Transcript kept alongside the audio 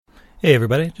Hey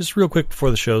everybody, just real quick before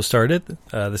the show started,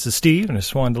 this is Steve, and I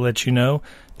just wanted to let you know,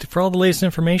 for all the latest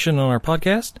information on our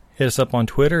podcast, hit us up on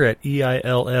Twitter at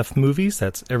EILF Movies,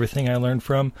 that's everything I learned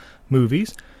from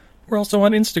movies. We're also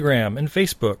on Instagram and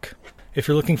Facebook. If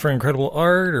you're looking for incredible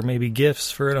art, or maybe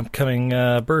gifts for an upcoming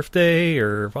birthday,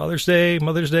 or Father's Day,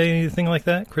 Mother's Day, anything like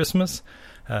that, Christmas,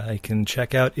 you can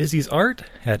check out Izzy's art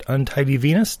at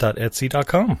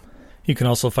untidyvenus.etsy.com. You can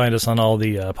also find us on all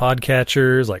the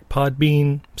podcatchers like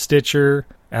Podbean, Stitcher,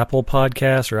 Apple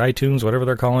Podcasts, or iTunes, whatever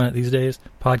they're calling it these days.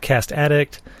 Podcast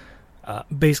Addict.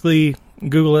 Basically,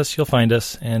 Google us, you'll find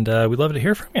us, and we'd love to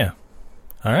hear from you.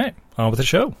 All right, on with the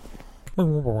show.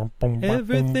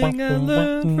 Everything I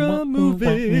learned from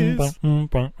movies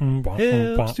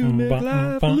helps to make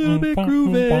life a little bit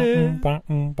groovy.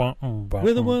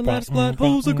 With a one-liner plot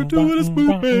holes and gratuitous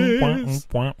movies.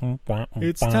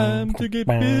 It's time to get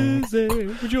busy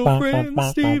with your friend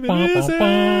Steve and Izzy.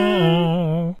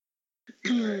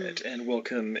 Alright, and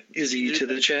welcome Izzy to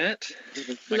the chat.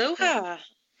 Aloha.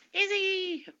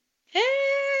 Izzy.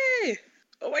 Hey.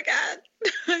 Oh my god.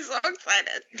 I'm so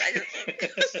excited.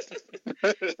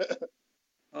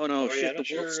 Oh no, shit, the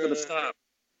world's gonna stop.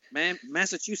 Man,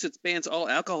 Massachusetts bans all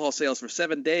alcohol sales for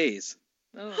 7 days.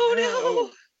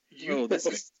 Oh no.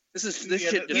 This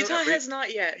shit. Utah has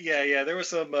not yet. Yeah, there was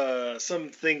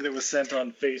something that was sent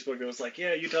on Facebook that was like,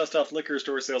 yeah, Utah stopped liquor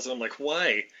store sales, and I'm like,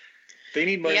 why? They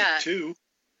need money too.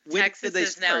 Texas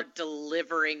is now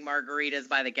delivering margaritas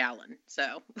by the gallon,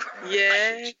 so.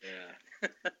 Yeah.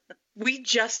 We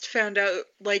just found out,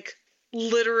 like,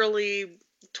 literally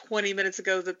 20 minutes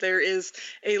ago that there is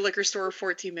a liquor store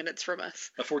 14 minutes from us.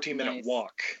 A 14-minute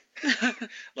walk.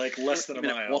 Like, less than a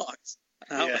mile. Walks.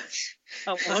 Yeah.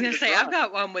 I was going to say, I've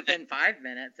got one within 5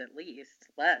 minutes at least.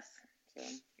 Less. So.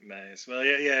 Nice. Well,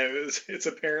 yeah. It's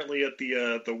apparently at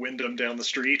the Wyndham down the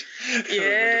street. Yeah.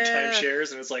 Wyndham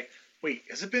timeshares, and it's like, wait,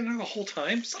 has it been there the whole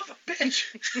time? Son of a bitch.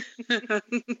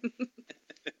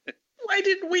 Why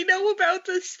didn't we know about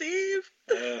this, Steve?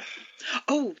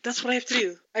 Oh, that's what I have to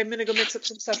do. I'm going to go mix up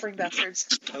some Suffering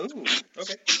Bastards. Oh,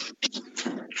 okay.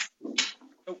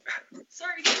 Oh.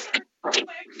 Sorry.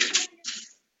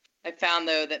 I found,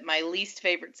 though, that my least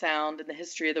favorite sound in the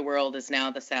history of the world is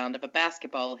now the sound of a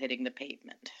basketball hitting the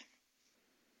pavement.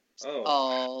 Oh.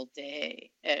 All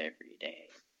day, every day.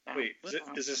 Wait,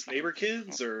 is this Neighbor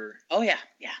Kids, or? Oh, yeah,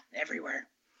 everywhere.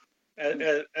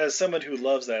 As someone who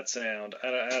loves that sound,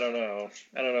 I don't know.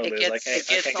 I don't know, Liz. I can't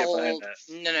get behind that.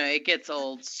 No, it gets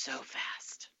old so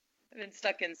fast. I've been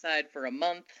stuck inside for a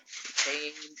month.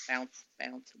 Bounce.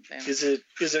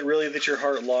 Is it really that your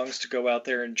heart longs to go out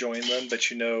there and join them, but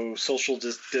social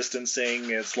distancing,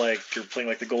 it's like you're playing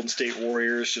like the Golden State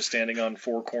Warriors, just standing on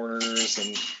four corners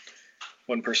and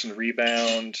one person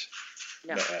rebound?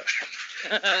 No.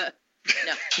 No.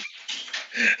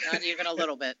 Not even a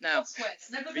little bit, no.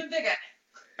 Sweats, never been bigger.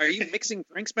 Are you mixing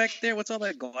drinks back there? What's all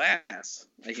that glass?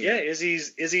 Yeah,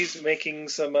 Izzy's making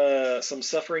some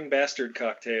Suffering Bastard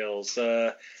cocktails.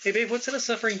 Hey babe, what's in a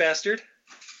Suffering Bastard?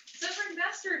 Suffering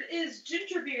Bastard is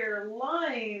ginger beer,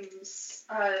 limes,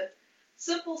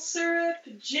 simple syrup,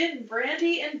 gin,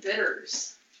 brandy, and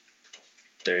bitters.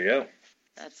 There you go.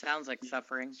 That sounds like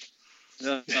suffering.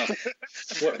 No.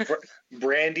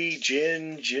 Brandy,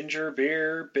 gin, ginger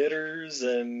beer, bitters,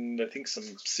 and I think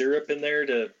some syrup in there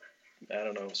to, I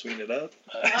don't know, sweeten it up.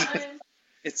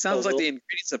 It sounds like the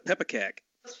ingredients of peppercack.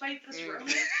 Let's fight this room.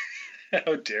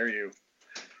 How dare you?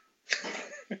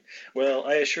 Well,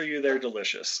 I assure you they're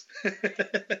delicious. And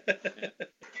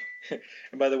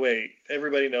by the way,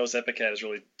 everybody knows Epicat is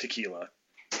really tequila.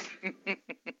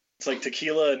 It's like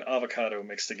tequila and avocado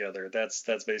mixed together. That's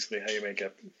basically how you make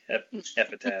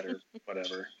Epicat or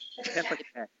whatever.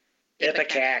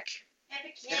 Epicac.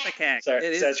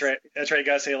 Sorry, that's right. That's right. You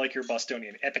gotta say it like you're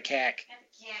Bostonian. Epicac.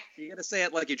 You gotta say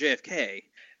it like you're JFK.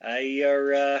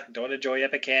 I don't enjoy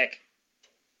Epicac.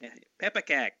 Yeah,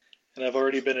 Peppercack. And I've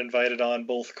already been invited on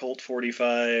both Cult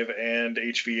 45 and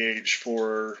HVH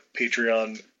for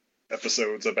Patreon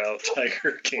episodes about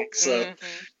Tiger King. So.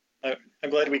 I'm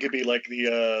glad we could be like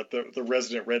the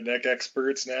resident redneck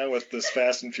experts now with this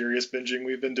Fast and Furious binging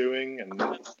we've been doing, and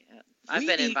I've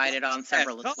been invited on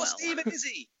several as well. Steve and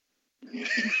Izzy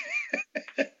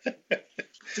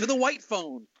to the white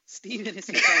phone. Steve and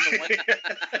Izzy on the white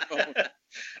phone.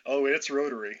 Oh, it's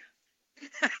rotary.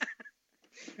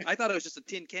 I thought it was just a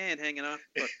tin can hanging on.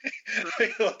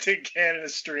 Like a tin can and a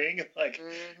string. Like,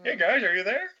 hey guys, are you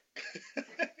there?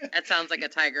 That sounds like a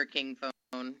Tiger King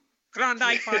phone.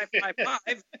 Klondike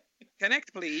 555.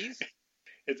 Connect, please.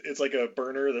 It's like a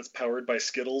burner that's powered by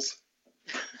Skittles.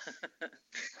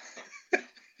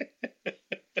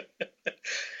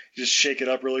 You just shake it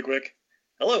up really quick.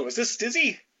 Hello, is this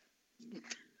Stizzy?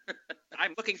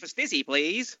 I'm looking for Stizzy,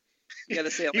 please. You gotta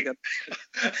say it like a...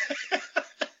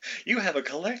 You have a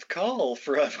collect call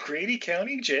from Grady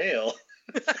County Jail.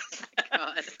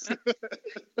 God.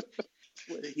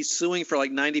 He's suing for like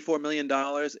 $94 million,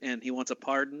 and he wants a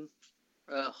pardon.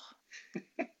 Ugh.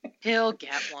 He'll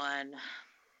get one.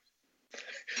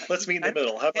 Let's meet in the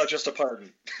middle. How about just a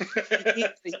pardon?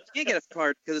 He can't get a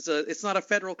pardon because it's not a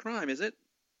federal crime, is it?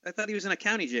 I thought he was in a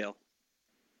county jail.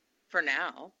 For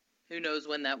now. Who knows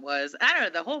when that was? I don't know.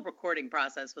 The whole recording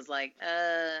process was like,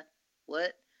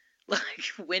 what? Like,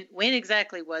 when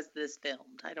exactly was this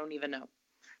filmed? I don't even know.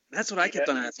 That's what I kept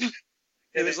on asking.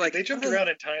 It was like they jumped around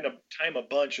in time a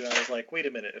bunch, and I was like, wait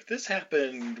a minute. If this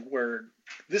happened where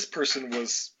this person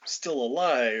was still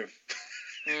alive,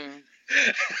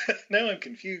 now I'm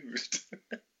confused.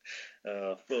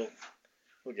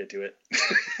 We'll get to it.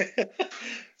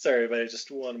 Sorry, everybody. Just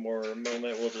one more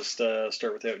moment. We'll just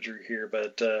start without Drew here,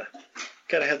 but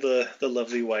gotta have the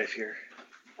lovely wife here.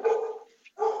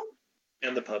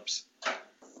 And the pups.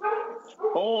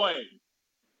 Boy! I was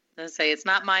gonna say, it's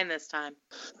not mine this time.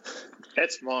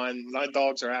 It's mine. My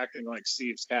dogs are acting like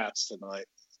Steve's cats tonight.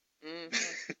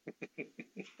 Mm-hmm.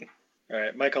 All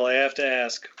right, Michael, I have to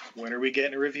ask, when are we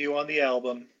getting a review on the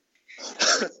album?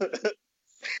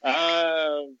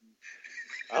 I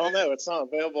don't know. It's not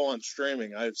available on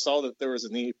streaming. I saw that there was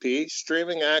an EP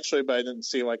streaming, actually, but I didn't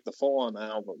see, like, the full-on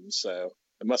album, so...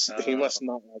 He must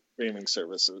not have streaming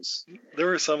services. There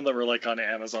were some that were like on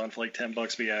Amazon for like $10,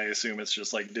 but yeah, I assume it's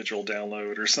just like digital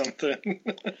download or something.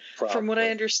 From what I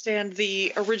understand,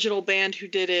 the original band who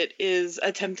did it is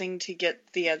attempting to get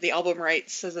the album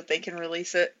rights so that they can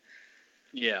release it.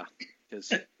 Yeah,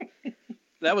 because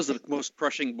that was the most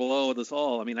crushing blow of this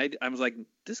all. I mean, I was like,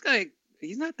 this guy,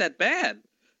 he's not that bad.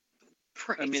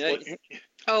 Right. I mean,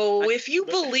 if you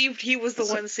believed he was the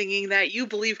one singing that, you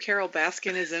believe Carol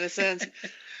Baskin is innocent.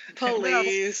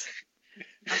 Please.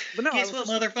 But no, guess what,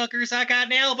 motherfuckers? I got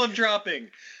an album dropping.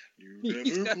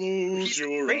 You never close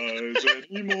your eyes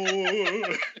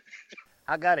anymore.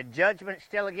 I got a judgment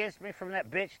still against me from that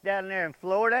bitch down there in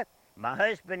Florida. My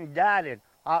husband died in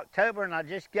October, and I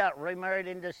just got remarried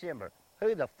in December.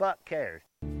 Who the fuck cares?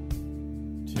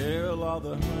 Tell all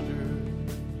the hunters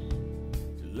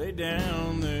lay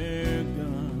down their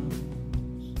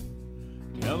guns.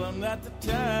 Tell them that the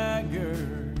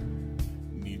tiger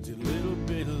needs a little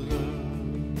bit of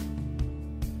love.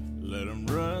 Let them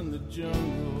run the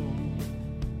jungle.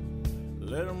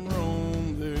 Let them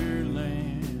roam their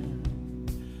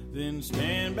land. Then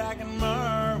stand back and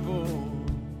marvel.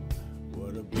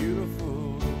 What a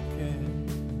beautiful cat.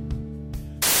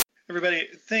 Everybody,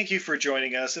 thank you for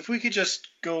joining us. If we could just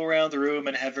go around the room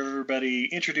and have everybody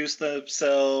introduce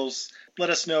themselves, let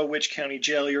us know which county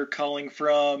jail you're calling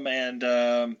from, and...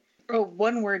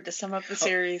 one word to sum up the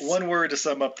series. One word to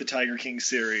sum up the Tiger King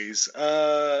series.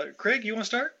 Craig, you want to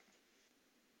start?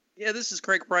 Yeah, this is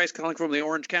Craig Price calling from the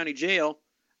Orange County Jail,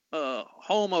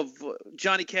 home of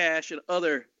Johnny Cash and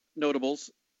other notables.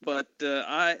 But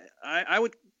I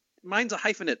would... Mine's a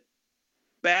hyphenate.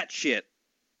 Batshit.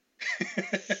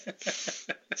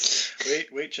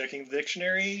 Wait, checking the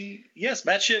dictionary. Yes,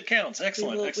 batshit counts.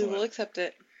 Excellent. We will accept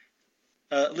it.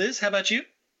 Liz, how about you?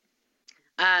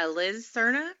 Liz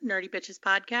Cerna, Nerdy Bitches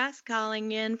Podcast,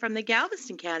 calling in from the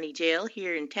Galveston County Jail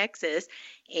here in Texas.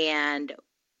 And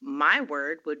my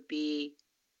word would be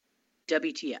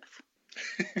WTF.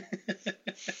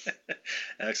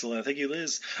 Excellent. Thank you,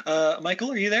 Liz.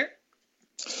 Michael, are you there?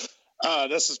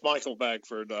 This is Michael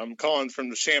Bagford. I'm calling from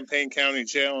the Champaign County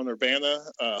Jail in Urbana,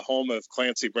 home of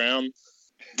Clancy Brown.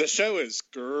 The show is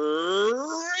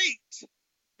great!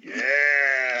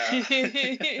 Yeah!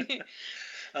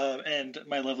 And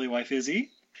my lovely wife,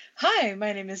 Izzy. Hi,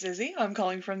 my name is Izzy. I'm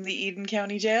calling from the Eden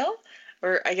County Jail,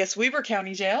 or I guess Weber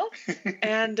County Jail.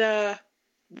 And,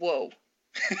 whoa.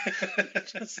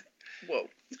 Just, whoa.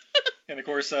 And of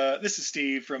course, this is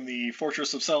Steve from the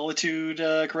Fortress of Solitude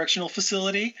Correctional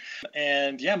Facility.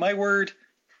 And yeah, my word,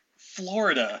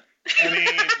 Florida. I mean,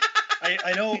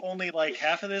 I know only like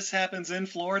half of this happens in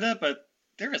Florida, but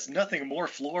there is nothing more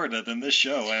Florida than this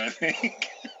show, I think.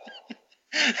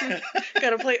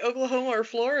 Gotta play Oklahoma or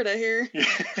Florida here.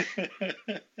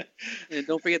 And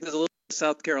don't forget, there's a little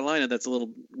South Carolina that's a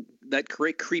little, that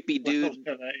creepy dude,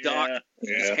 Doc.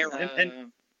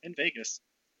 In Vegas.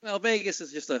 Well, Vegas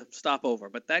is just a stopover,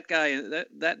 but that guy,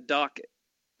 that Doc,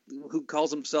 who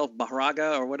calls himself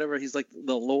Bahraga or whatever, he's like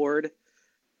the Lord.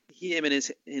 Him in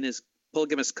his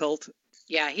polygamous cult.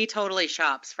 Yeah, he totally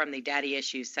shops from the daddy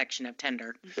issues section of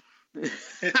Tinder.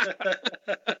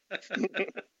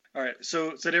 All right,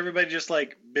 so did everybody just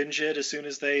like binge it as soon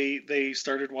as they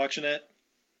started watching it?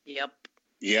 Yep.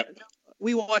 Yep.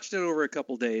 We watched it over a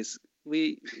couple days.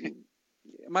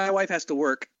 My wife has to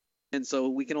work, and so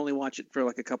we can only watch it for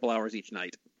like a couple hours each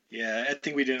night. Yeah, I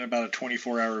think we did about a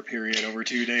 24-hour period over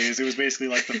 2 days. It was basically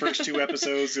like the first 2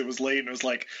 episodes, it was late, and it was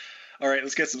like, all right,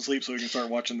 let's get some sleep so we can start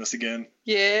watching this again.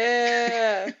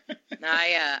 Yeah.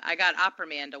 I got Opera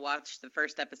Man to watch the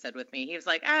first episode with me. He was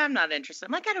like, I'm not interested.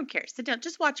 I'm like, I don't care. Sit down.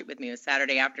 Just watch it with me. It was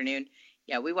Saturday afternoon.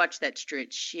 Yeah, we watched that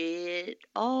straight shit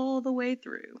all the way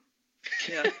through.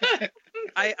 Yeah.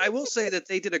 I will say that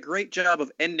they did a great job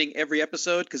of ending every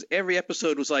episode, because every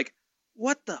episode was like,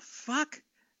 what the fuck?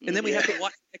 And then we had to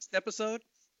watch the next episode.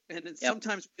 And then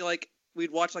sometimes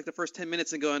we'd watch like the first 10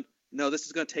 minutes and going, no, this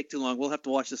is going to take too long. We'll have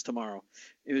to watch this tomorrow.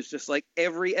 It was just like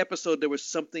every episode there was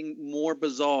something more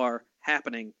bizarre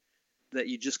happening that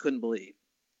you just couldn't believe.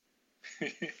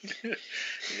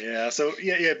 Yeah, so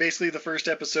basically the first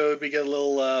episode we get a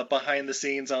little behind the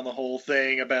scenes on the whole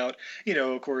thing about,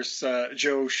 of course,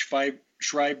 Joe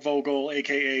Schreibvogel,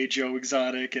 aka Joe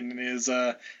Exotic, and his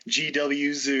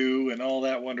GW Zoo and all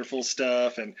that wonderful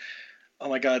stuff. And oh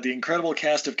my god, the incredible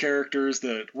cast of characters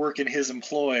that work in his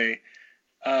employ.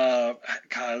 God,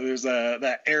 there's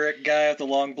that Eric guy with the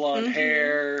long blonde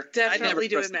hair. Definitely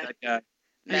doing that. Guy.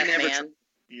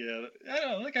 Yeah, I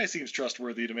don't know. That guy seems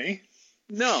trustworthy to me.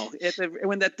 No, at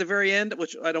the very end,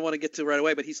 which I don't want to get to right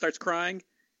away, but he starts crying,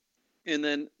 and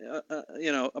then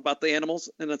about the animals,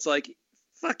 and it's like,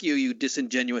 fuck you, you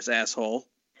disingenuous asshole.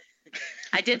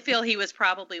 I did feel he was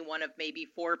probably one of maybe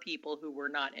 4 people who were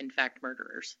not in fact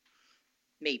murderers.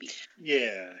 Maybe.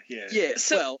 Yeah.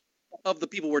 So, of the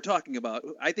people we're talking about,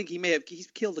 I think he's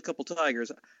killed a couple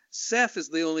tigers. Seth is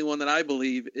the only one that I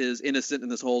believe is innocent in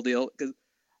this whole deal, because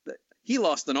he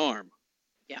lost an arm.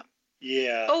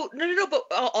 Yeah. Oh no! But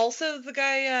also the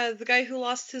guy who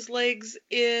lost his legs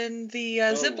in the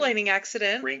ziplining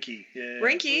accident. Ranky. Yeah.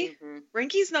 Ranky. Mm-hmm.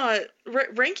 Ranky's not.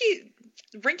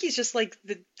 Ranky's just like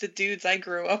the dudes I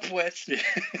grew up with. Yeah.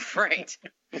 Right.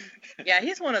 Yeah,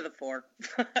 he's one of the 4.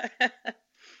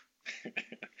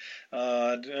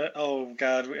 Oh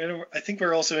god! I think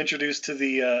we're also introduced to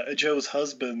the Joe's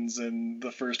husbands in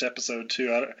the first episode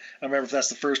too. I don't remember if that's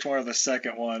the first one or the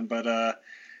second one, but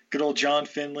good old John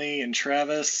Finley and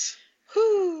Travis.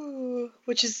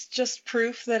 Which is just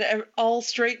proof that all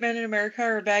straight men in America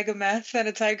are a bag of meth and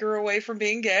a tiger away from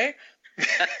being gay.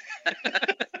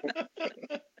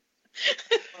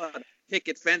 What a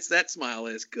picket fence that smile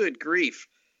is. Good grief.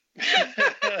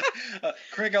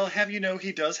 Craig, I'll have you know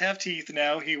he does have teeth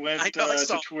now. He went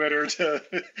to Twitter to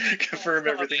confirm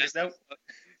everything.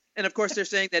 And of course they're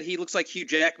saying that he looks like Hugh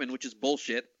Jackman, which is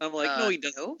bullshit. I'm like, no, he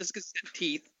doesn't. Just because he's got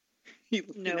teeth.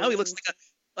 Now he looks like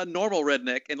a normal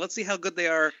redneck, and let's see how good they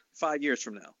are 5 years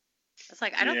from now. It's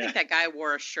like, I don't think that guy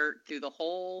wore a shirt through the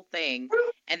whole thing,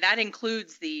 and that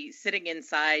includes the sitting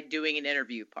inside doing an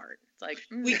interview part. It's like,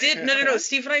 we did. No.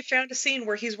 Steve and I found a scene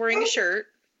where he's wearing a shirt.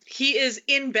 He is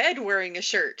in bed wearing a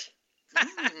shirt.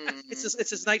 It's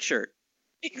his night shirt.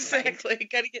 Exactly.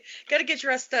 Gotta get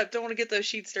dressed up. Don't want to get those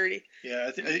sheets dirty.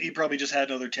 Yeah, he probably just had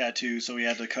another tattoo, so he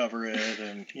had to cover it,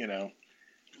 and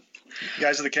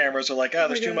guys with the cameras are like,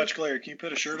 there's too much glare. Can you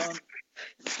put a shirt on?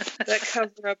 That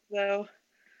cover up though.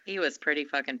 He was pretty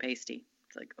fucking pasty.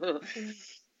 It's like, ugh.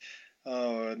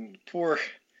 Oh, and poor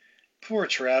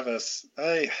Travis.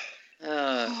 Travis.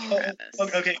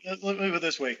 Okay, let me put it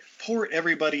this way. Poor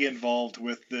everybody involved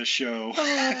with this show.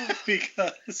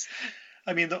 Because,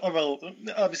 I mean,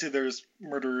 obviously there's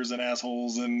murderers and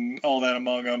assholes and all that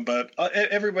among them, but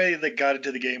everybody that got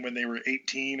into the game when they were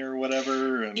 18 or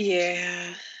whatever. And,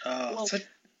 yeah.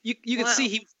 You can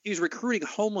see he was recruiting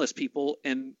homeless people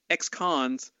and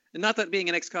ex-cons. And not that being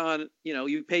an ex-con,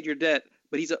 you paid your debt,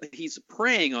 but he's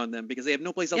preying on them because they have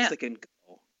no place else they can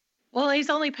go. Well, he's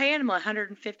only paying them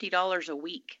 $150 a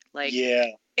week. Like, yeah.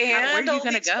 And where are you all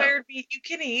going the to go? expired meat you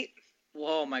can eat.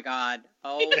 Oh my god.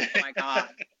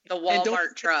 The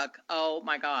Walmart truck. Oh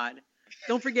my god.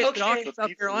 Don't forget, Doc in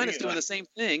South Carolina is doing the same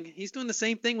thing. He's doing the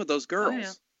same thing with those girls. Oh,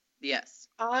 yeah. Yes.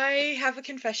 I have a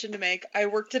confession to make. I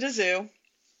worked at a zoo,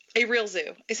 a real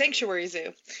zoo, a sanctuary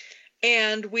zoo.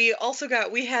 And we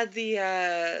had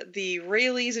the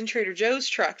Rayleigh's and Trader Joe's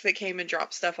truck that came and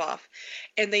dropped stuff off.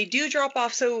 And they do drop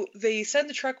off, so they send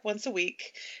the truck once a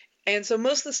week. And so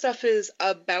most of the stuff is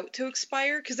about to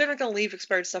expire because they're not going to leave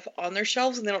expired stuff on their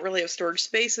shelves and they don't really have storage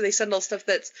space. So they send all stuff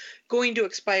that's going to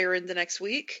expire in the next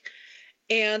week.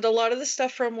 And a lot of the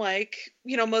stuff from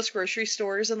most grocery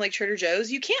stores and like Trader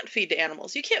Joe's, you can't feed to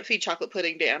animals. You can't feed chocolate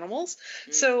pudding to animals.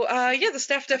 Mm. So the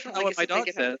staff definitely gets my dog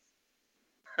says.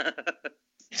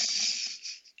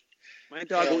 My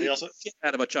dog will eat shit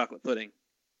out of a chocolate pudding.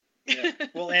 Yeah.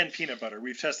 Well, and peanut butter.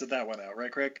 We've tested that one out,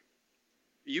 right, Craig?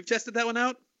 You've tested that one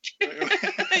out?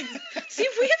 See,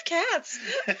 if we have cats.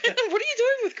 What are you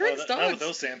doing with Greg's dogs? Not with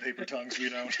those sandpaper tongues, we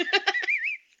don't.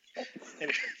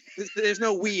 There's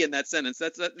no we in that sentence.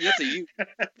 That's a you.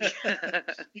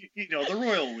 You know, the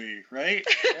royal we, right?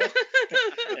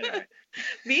 Anyway.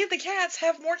 Me and the cats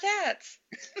have more cats.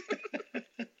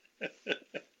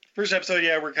 First episode,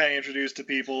 yeah, we're kind of introduced to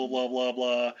people, blah, blah,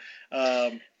 blah.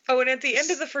 And at the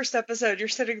end of the first episode, you're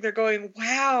sitting there going,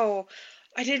 wow,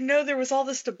 I didn't know there was all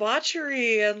this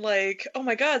debauchery and like, oh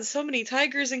my God, so many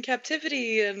tigers in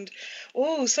captivity and,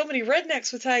 oh, so many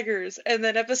rednecks with tigers. And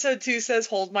then episode 2 says,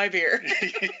 hold my beer.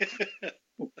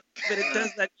 But it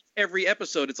does that every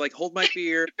episode. It's like, hold my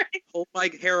beer, hold my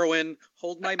heroin,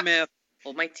 hold my meth.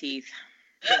 Hold my teeth.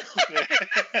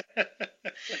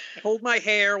 Hold my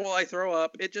hair while I throw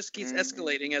up. It just keeps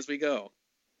escalating as we go.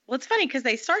 Well, it's funny because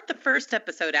they start the first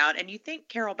episode out and you think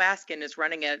Carol Baskin is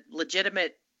running a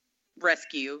legitimate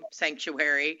rescue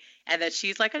sanctuary and that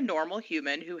she's like a normal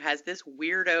human who has this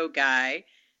weirdo guy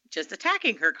just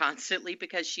attacking her constantly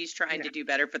because she's trying to do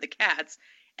better for the cats.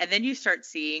 And then you start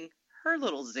seeing her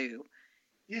little zoo.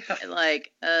 Yeah.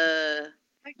 Like,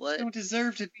 what? I don't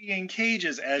deserve to be in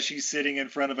cages as she's sitting in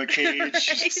front of a cage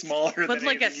smaller but than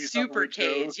like a anything you saw super with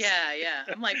cage. Joe's. Yeah.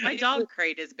 I'm like, my dog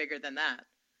crate is bigger than that.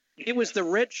 It was the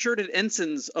red-shirted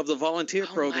ensigns of the volunteer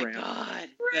program. Oh my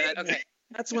God. Okay.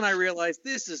 That's when I realized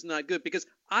this is not good because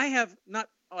I have not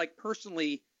like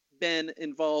personally been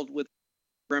involved with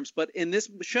programs, but in this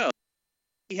show,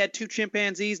 he had 2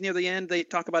 chimpanzees near the end. They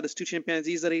talk about his 2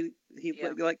 chimpanzees that he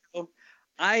let go.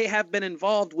 I have been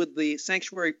involved with the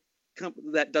sanctuary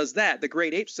that does that, the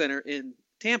Great Ape Center in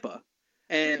Tampa,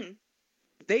 and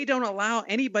they don't allow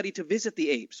anybody to visit the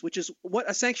apes, which is what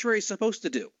a sanctuary is supposed to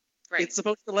do. Right. It's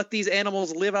supposed to let these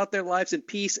animals live out their lives in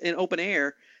peace in open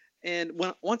air. And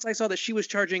once I saw that she was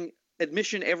charging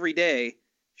admission every day,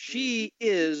 she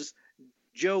is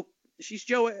Joe. She's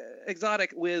Joe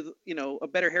Exotic with a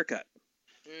better haircut.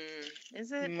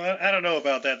 Is it? I don't know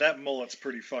about that. That mullet's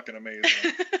pretty fucking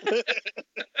amazing.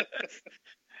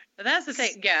 But that's the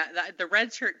thing. Yeah, the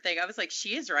red shirt thing. I was like,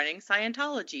 she is running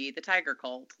Scientology, the Tiger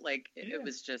Cult. Like it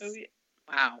was just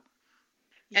wow.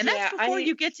 And that's before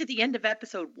you get to the end of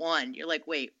episode 1. You're like,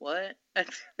 wait, what?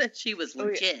 That she was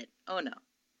legit. Oh no.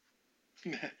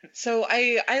 So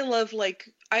I love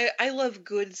I love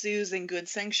good zoos and good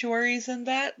sanctuaries and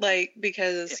that, like,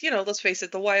 because let's face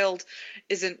it, the wild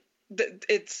isn't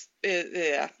it's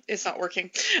not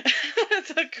working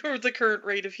the current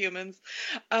rate of humans.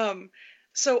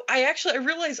 So I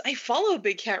realized I follow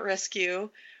Big Cat Rescue,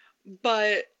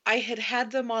 but I had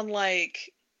them on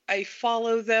like, I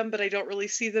follow them, but I don't really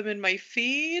see them in my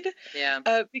feed.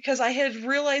 Yeah. Because I had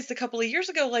realized a couple of years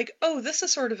ago, like, oh, this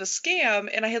is sort of a scam,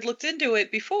 and I had looked into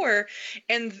it before,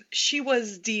 and she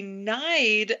was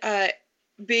denied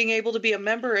being able to be a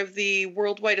member of the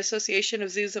Worldwide Association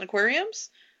of Zoos and Aquariums.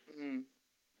 Mm-hmm.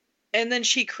 And then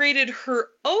she created her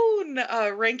own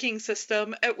ranking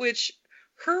system at which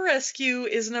her rescue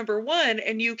is number 1,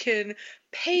 and you can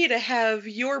pay to have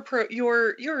your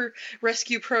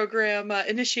rescue program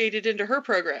initiated into her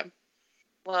program.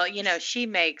 Well, she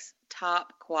makes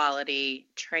top quality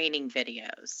training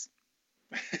videos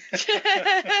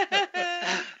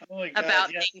about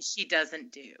things she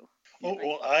doesn't do. Oh,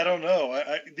 well, I don't know.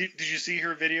 Did you see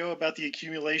her video about the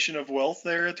accumulation of wealth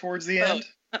there towards the end?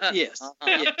 Yes.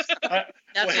 Yes.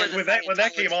 When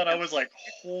that came on, I was like,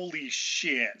 holy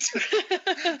shit.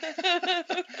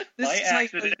 This is how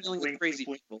you're dealing with crazy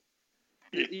people.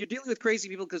 You're dealing with crazy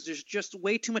people because there's just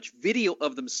way too much video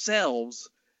of themselves.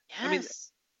 Yes. I mean,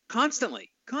 constantly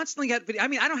got video. I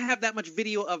mean, I don't have that much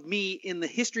video of me in the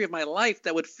history of my life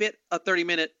that would fit a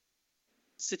 30-minute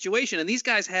situation. And these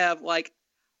guys have like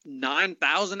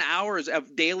 9,000 hours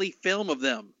of daily film of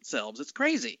themselves. It's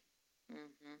crazy.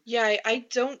 Yeah, I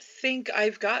don't think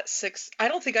I've got 6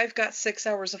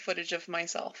 hours of footage of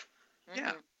myself.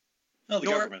 Yeah. No, the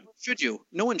government. Should you?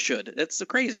 No one should. That's so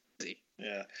crazy.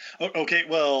 Yeah. Okay,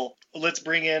 well, let's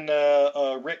bring in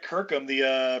Rick Kirkham,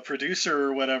 the producer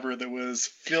or whatever that was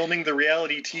filming the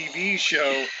reality TV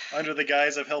show under the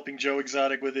guise of helping Joe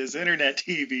Exotic with his internet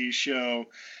TV show.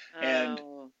 And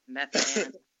method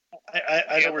man.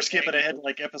 I know we're skipping ahead to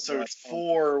like episode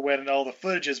 4 when all the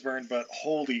footage is burned, but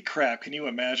holy crap, can you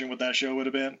imagine what that show would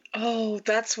have been? Oh,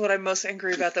 that's what I'm most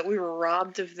angry about, that we were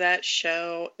robbed of that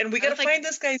show. And we got to find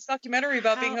this guy's documentary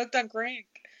about being hooked on crank.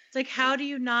 It's like, how do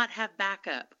you not have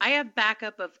backup? I have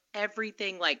backup of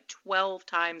everything like 12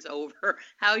 times over.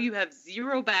 How you have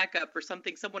zero backup for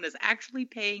something someone is actually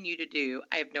paying you to do,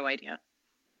 I have no idea.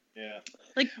 Yeah.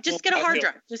 Like, just get a hard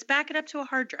drive. Just back it up to a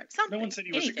hard drive. Something. No one said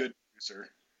he was a good producer.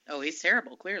 Oh, he's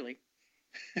terrible, clearly.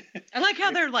 I like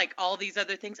how they're like all these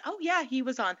other things. Oh yeah, he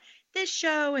was on this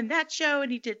show and that show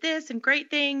and he did this and great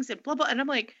things and blah blah. And I'm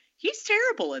like, he's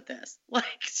terrible at this. Like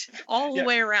all the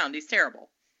way around, he's terrible.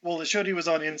 Well, it showed he was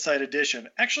on Inside Edition.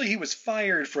 Actually, he was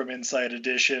fired from Inside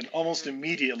Edition almost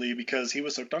immediately because he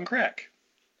was hooked on crack.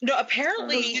 No,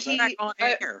 apparently Was he. Back on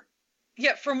air.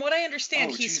 Yeah, from what I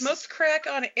understand, Oh, he Jesus. smoked crack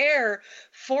on air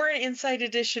for an Inside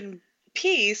Edition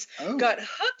piece, Oh. got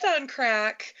hooked on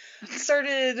crack,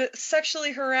 started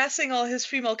sexually harassing all his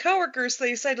female coworkers, so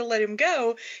they decided to let him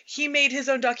go. He made his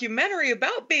own documentary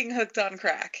about being hooked on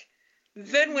crack,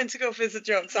 then went to go visit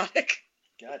Joe Exotic.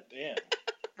 God damn.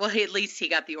 Well, at least he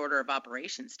got the order of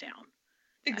operations down.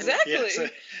 Exactly. Yeah,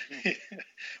 so-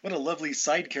 what a lovely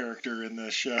side character in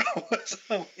this show.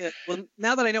 So- Yeah, well,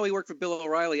 now that I know he worked for Bill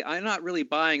O'Reilly, I'm not really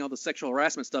buying all the sexual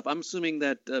harassment stuff. I'm assuming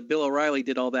that Bill O'Reilly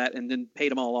did all that and then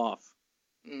paid them all off.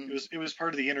 it was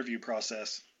part of the interview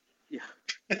process. Yeah.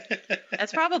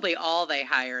 That's probably all they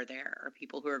hire there are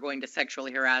people who are going to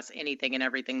sexually harass anything and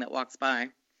everything that walks by.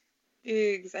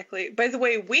 Exactly. By the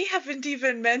way, we haven't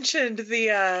even mentioned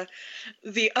the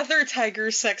other tiger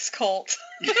sex cult.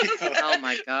 Oh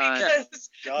my god. Because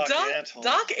Doc Antle.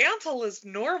 Doc Antle is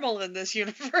normal in this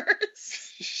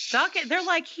universe. Doc, they're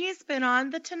like, he's been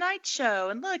on the Tonight Show,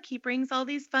 and look, he brings all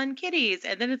these fun kitties.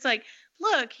 And then it's like,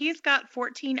 look, he's got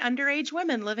 14 underage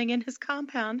women living in his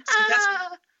compound. See,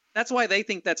 that's why they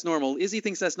think that's normal. Izzy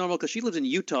thinks that's normal because she lives in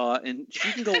Utah and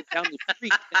she can go down the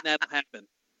street and that'll happen.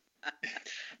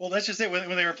 Well, that's just it. When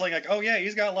they were playing, like, oh yeah,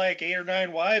 he's got like 8 or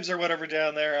 9 wives or whatever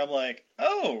down there. I'm like,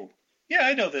 oh yeah,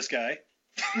 I know this guy.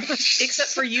 Except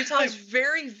for Utah's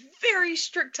very, very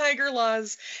strict tiger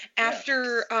laws.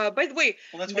 After, by the way,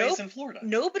 Well, that's why he's in Florida.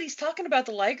 nobody's talking about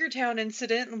the Ligertown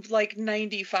incident of like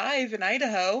 '95 in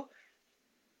Idaho.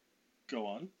 Go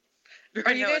on.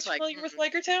 Are you No, guys it's like, familiar with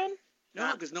Ligertown? No,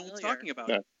 Not because no one's familiar. talking about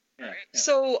Yeah. it. Yeah.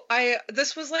 So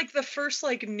this was like the first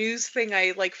like news thing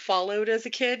I like followed as a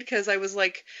kid because I was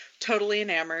like totally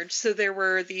enamored. So there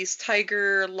were these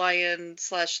tiger lion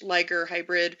 / liger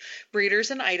hybrid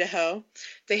breeders in Idaho.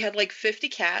 They had like 50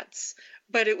 cats,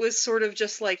 but it was sort of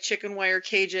just like chicken wire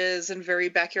cages and very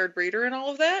backyard breeder and all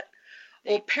of that.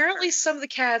 Well, apparently some of the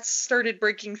cats started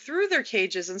breaking through their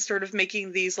cages and started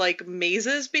making these like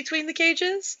mazes between the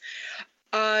cages.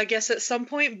 I guess at some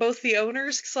point both the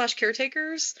owners /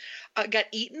 caretakers got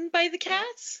eaten by the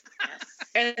cats,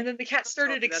 and then the cats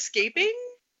started escaping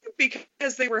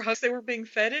because they were being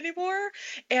fed anymore,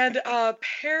 and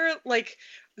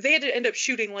they had to end up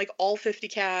shooting like all 50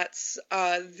 cats.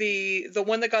 The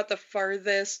one that got the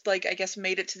farthest, like I guess,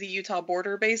 made it to the Utah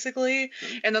border basically,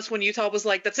 and that's when Utah was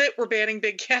like, "That's it, we're banning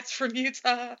big cats from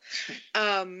Utah."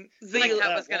 Like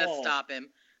that was going to wall. stop him.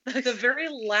 The very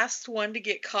last one to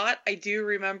get caught, I do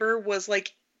remember, was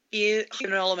like in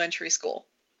elementary school.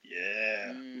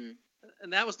 Yeah.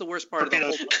 And that was the worst part of the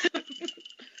whole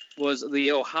was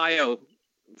the Ohio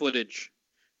footage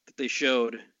that they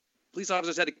showed. Police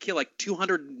officers had to kill like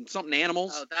 200 and something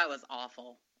animals. Oh, that was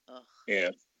awful. Ugh.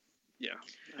 Yeah.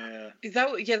 Yeah.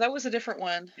 That was a different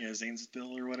one. Yeah,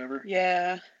 Zanesville or whatever.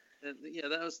 Yeah. Yeah,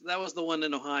 that was the one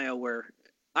in Ohio where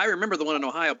I remember the one in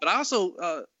Ohio, but I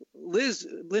also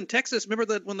Lynn, Texas.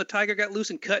 Remember when the tiger got loose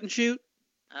and cut and shoot?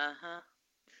 Uh-huh.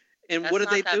 And That's what did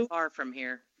not they that do? far from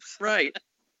here. Right.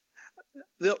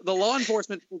 The law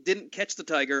enforcement didn't catch the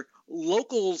tiger.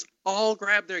 Locals all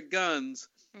grabbed their guns,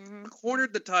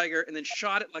 cornered the tiger, and then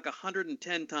shot it like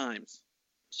 110 times.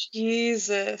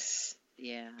 Jesus.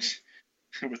 Yeah.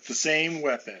 With the same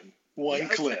weapon. One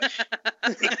clip.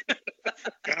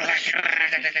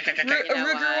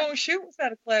 Ruger won't shoot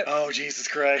without a clip. Oh, Jesus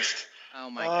Christ. Oh,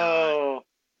 my God. Oh,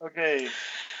 okay.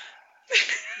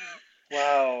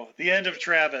 Wow. The end of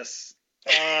Travis.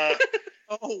 Oh,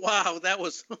 wow. That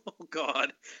was, oh,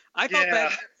 God. I felt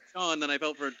bad for Sean than I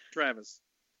felt for Travis.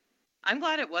 I'm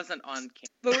glad it wasn't on camera.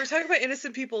 But we're talking about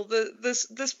innocent people.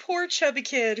 This poor chubby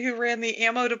kid who ran the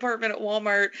ammo department at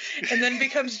Walmart and then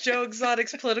becomes Joe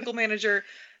Exotic's political manager.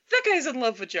 That guy's in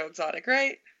love with Joe Exotic,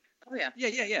 right? Oh, yeah.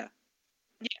 Yeah.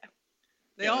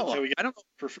 They Yeah, all so are. we got- I don't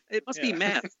know. It must be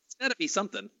math. It's got to be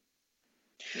something.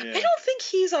 Yeah. I don't think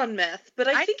he's on meth, but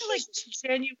I think feel he's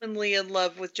genuinely in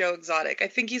love with Joe Exotic. I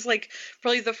think he's like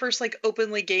probably the first like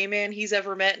openly gay man he's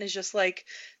ever met and is just like,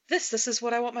 this is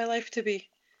what I want my life to be.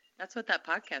 That's what that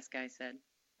podcast guy said.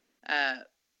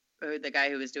 The guy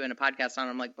who was doing a podcast on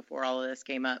him, like before all of this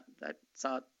came up, I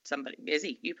saw somebody.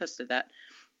 Izzy, you posted that.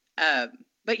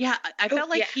 But yeah, I felt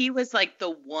like he was like the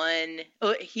one.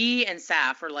 He and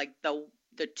Saf are like the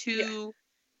two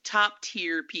top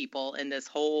tier people in this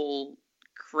whole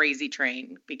crazy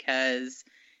train because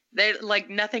they like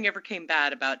nothing ever came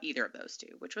bad about either of those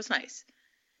two, which was nice.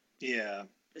 Yeah.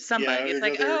 Somebody. Yeah, It's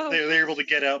like, they're able to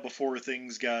get out before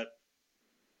things got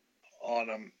on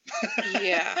them.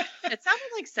 Yeah. It sounded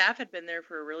like Saf had been there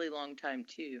for a really long time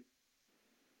too.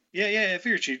 Yeah. I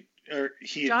figured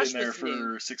he had Josh been there was for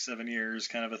new. 6-7 years,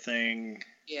 kind of a thing.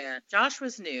 Yeah, Josh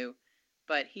was new,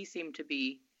 but he seemed to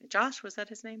be. Josh, was that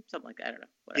his name? Something like that. I don't know.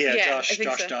 Whatever. Yeah, Yeah, I Josh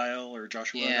think so. Dial or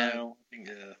Joshua Yeah. Dial.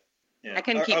 Yeah. I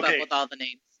couldn't keep up with all the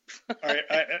names. All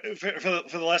right,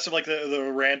 for the last of like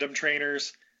the random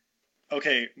trainers.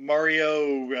 Okay,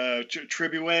 Mario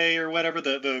Tribue or whatever,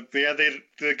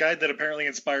 the guy that apparently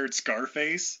inspired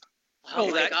Scarface.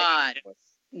 Oh my God.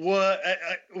 What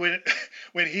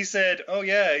when he said, "Oh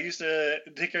yeah, I used to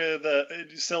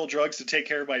sell drugs to take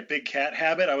care of my big cat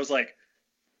habit," I was like,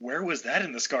 "Where was that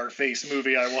in the Scarface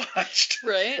movie I watched?"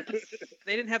 Right?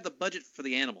 They didn't have the budget for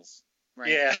the animals.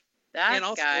 Right. Yeah, That And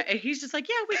also- guy. And he's just like,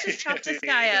 yeah, we just chopped this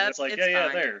guy up. It's like, it's yeah,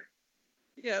 fine. there.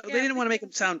 Yeah, they didn't want to make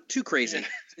him sound too crazy.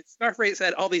 If Scarface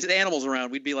had all these animals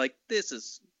around, we'd be like,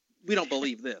 we don't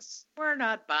believe this. We're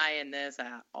not buying this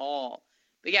at all.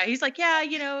 But yeah, he's like,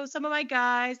 yeah, some of my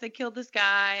guys, they killed this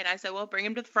guy. And I said, well, bring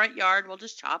him to the front yard. We'll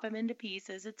just chop him into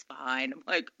pieces. It's fine. I'm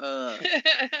like,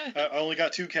 I only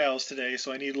got 2 cows today,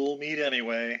 so I need a little meat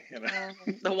anyway.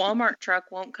 The Walmart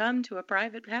truck won't come to a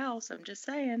private house. I'm just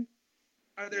saying.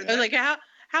 Are there I was like,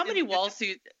 how many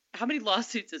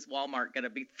lawsuits is Walmart going to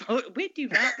be? We do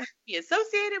not want to be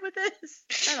associated with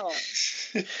this at all.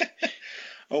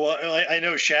 Oh, well, I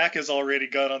know Shaq has already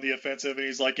got on the offensive, and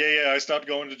he's like, yeah, I stopped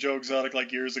going to Joe Exotic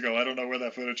like years ago. I don't know where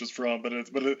that footage is from, but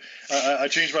I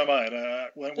changed my mind.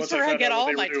 Once That's where I found get out what all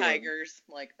they my were doing. tigers.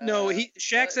 Like, No,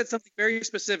 Shaq what? said something very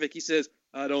specific. He says,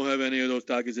 I don't have any of those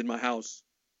tigers in my house.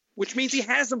 Which means he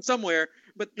has them somewhere,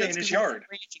 but Yeah, that's in his 'cause he's yard.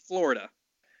 ranch in Florida.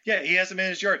 Yeah, he has them in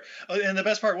his yard. And the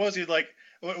best part was he's like,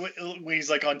 when he's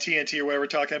like on TNT or whatever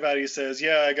talking about it, he says,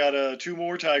 yeah, I got 2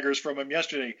 more tigers from him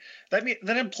yesterday.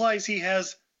 That implies he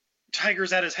has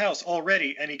tigers at his house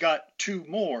already, and he got 2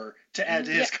 more to add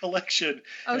to his collection.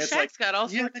 Oh, And Shaq's it's like, got all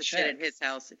yeah, sorts of shit Shaq. in his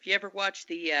house. If you ever watch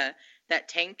the that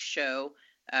Tank show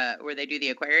where they do the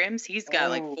aquariums, he's got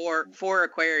like four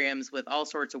aquariums with all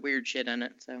sorts of weird shit in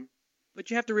it. So, But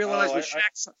you have to realize Oh, with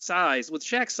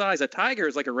Shaq's size, a tiger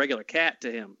is like a regular cat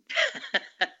to him.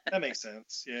 That makes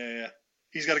sense. Yeah.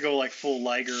 He's got to go like full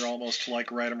Liger almost to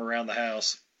like ride him around the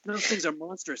house. Those things are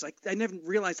monstrous. I never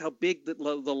realized how big the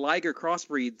Liger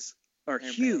crossbreeds are.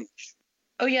 They're Huge.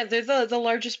 Oh yeah, they're the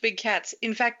largest big cats.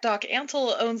 In fact, Doc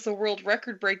Antle owns the world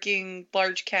record-breaking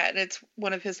large cat, and it's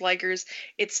one of his Ligers.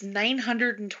 It's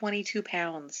 922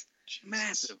 pounds.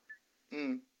 Massive.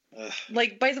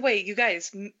 Like, by the way, you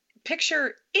guys,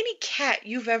 picture any cat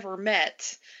you've ever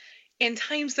met and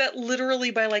times that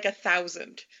literally by like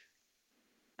 1,000.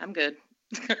 I'm good.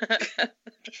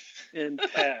 And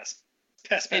Pass.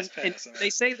 and they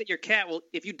say that your cat will,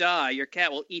 if you die, your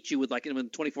cat will eat you within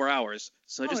 24 hours.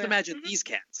 So just imagine these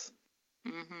cats.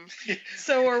 Mm-hmm.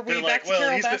 So are we They're back like, to well,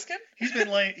 Carol he's been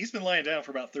Baskin? he's been lying down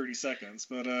for about 30 seconds,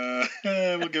 but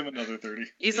we'll give him another 30.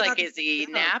 He's like, is he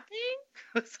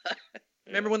napping?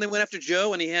 Remember when they went after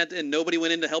Joe and nobody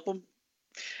went in to help him?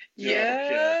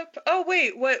 Yep. Oh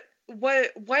wait, what?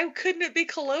 Why couldn't it be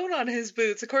cologne on his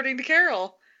boots, according to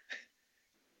Carol?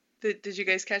 Did you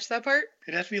guys catch that part?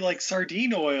 It'd have to be like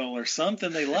sardine oil or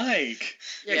something they like.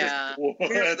 Yeah. What?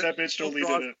 That bitch totally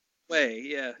did it. Way,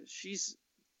 yeah.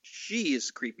 She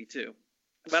is creepy too.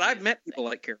 But I've met people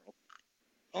like Carol.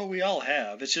 Oh, we all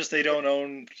have. It's just they don't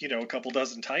own, a couple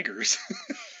dozen tigers.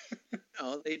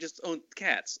 No, they just own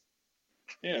cats.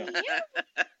 Yeah.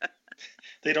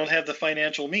 They don't have the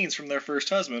financial means from their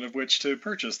first husband of which to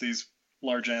purchase these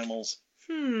large animals.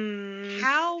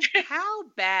 How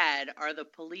bad are the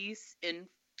police in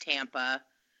Tampa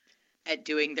at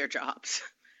doing their jobs?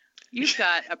 You've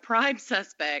got a prime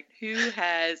suspect who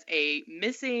has a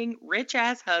missing rich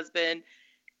ass husband,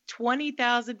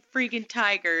 20,000 freaking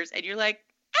tigers, and you're like,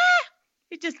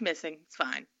 he's just missing. It's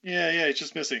fine. Yeah, it's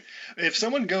just missing. If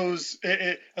someone goes,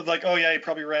 like, oh yeah, he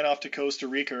probably ran off to Costa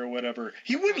Rica or whatever,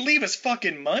 he wouldn't leave his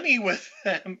fucking money with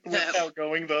them without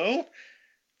going, though.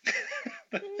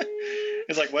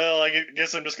 It's like, well, I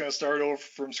guess I'm just going to start over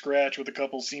from scratch with a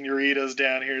couple senoritas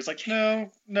down here. It's like, no,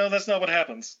 that's not what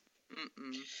happens.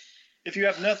 Mm-mm. If you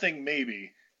have nothing,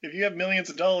 maybe. If you have millions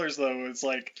of dollars, though, it's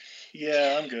like,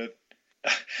 yeah, I'm good.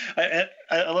 I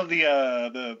love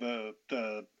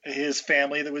the his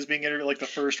family that was being interviewed, like the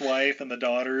first wife and the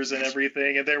daughters and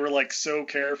everything, and they were like so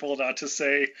careful not to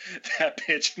say that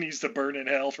bitch needs to burn in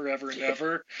hell forever and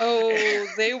ever. Oh,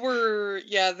 they were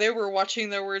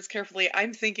watching their words carefully.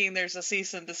 I'm thinking there's a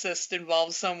cease and desist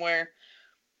involved somewhere.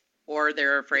 Or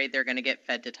they're afraid they're going to get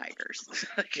fed to tigers.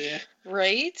 Yeah.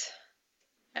 Right?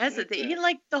 As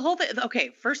like the whole thing. Okay,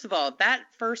 first of all, that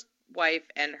first wife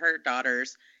and her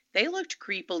daughters, they looked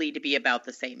creepily to be about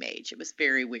the same age. It was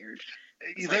very weird.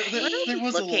 There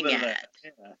was a little bit of that.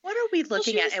 Yeah. What are we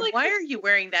looking at? And like, why are you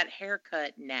wearing that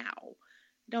haircut now?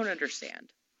 Don't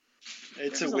understand.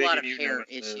 It's There's a wig lot of and you know hair what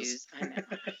it is. issues. I know.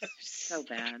 It's so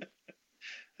bad.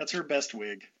 That's her best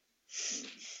wig.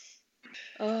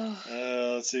 Oh.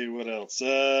 Let's see what else.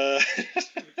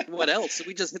 What else?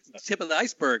 We just hit the tip of the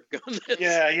iceberg.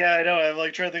 Yeah, I know. I'm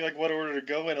like trying to think like what order to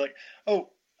go in. Like,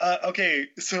 okay.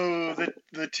 So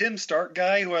the Tim Stark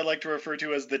guy, who I like to refer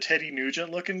to as the Teddy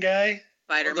Nugent looking guy,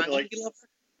 Spider monkey.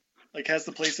 like has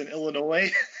the place in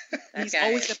Illinois. He's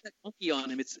always got that monkey on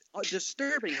him. It's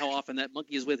disturbing how often that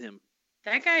monkey is with him.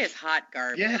 That guy is hot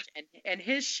garbage. Yeah. And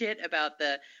his shit about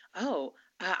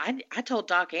I told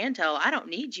Doc Antle, I don't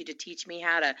need you to teach me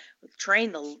how to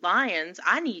train the lions.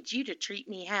 I need you to treat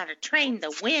me how to train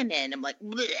the women. I'm like,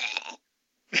 bleh.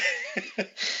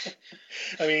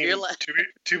 I mean,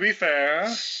 to be fair,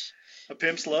 a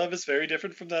pimp's love is very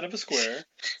different from that of a square.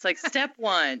 It's like step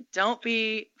one, don't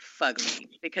be fugly,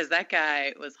 because that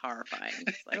guy was horrifying.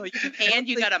 It's like, and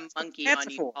you got a monkey on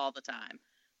you all the time.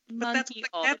 But that's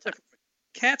what cats are for.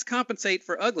 Cats compensate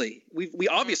for ugly. We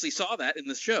obviously saw that in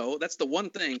the show. That's the one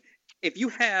thing. If you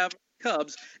have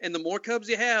cubs, and the more cubs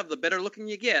you have, the better looking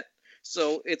you get.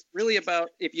 So it's really about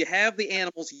if you have the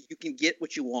animals, you can get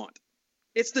what you want.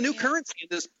 It's the new currency in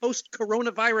this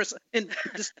post-coronavirus and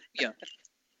dystopia.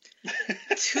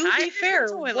 To be fair,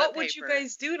 what would you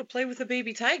guys do to play with a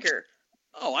baby tiger?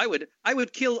 Oh, I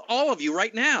would kill all of you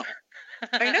right now.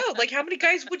 I know. Like, how many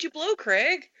guys would you blow,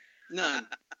 Craig? None.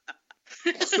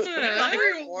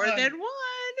 More than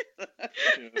one.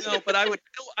 No, but I would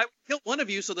kill one of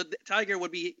you so that the tiger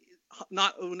would be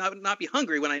not be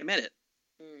hungry when I met it.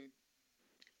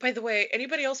 By the way,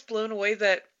 anybody else blown away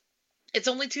that it's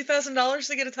only $2,000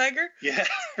 to get a tiger? Yeah.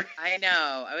 I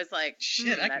know. I was like,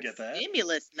 shit, I can get that.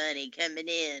 Stimulus money coming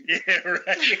in. Yeah,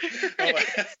 right.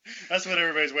 Well, that's what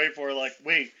everybody's waiting for. Like,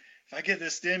 wait, if I get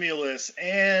this stimulus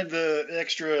and the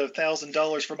extra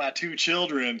 $1,000 for my 2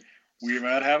 children, we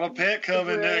might have a pet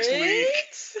coming next week.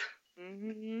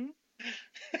 Mm-hmm.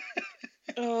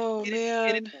 Oh,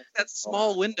 man. That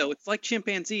small window. It's like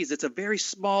chimpanzees. It's a very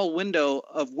small window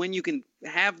of when you can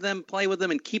have them, play with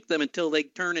them, and keep them until they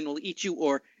turn and will eat you,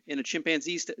 or in a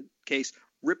chimpanzee's case,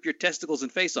 rip your testicles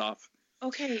and face off.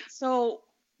 Okay, so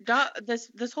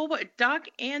this whole Doc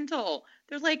Antle,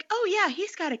 they're like, oh yeah,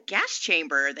 he's got a gas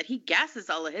chamber that he gases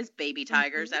all of his baby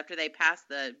tigers after they pass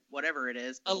the whatever it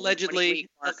is. Allegedly.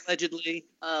 I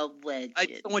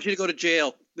don't want you to go to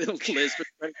jail, Liz.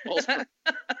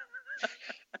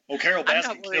 Oh, Carol Baskin I'm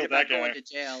not worried killed about that guy. going to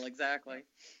jail, exactly.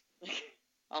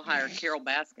 I'll hire Carol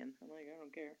Baskin. I'm like, I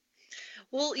don't care.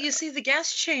 Well, you see, the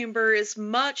gas chamber is a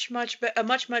much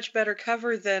better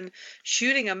cover than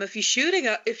shooting them. If you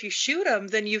shoot them,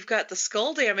 then you've got the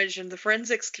skull damage, and the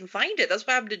forensics can find it. That's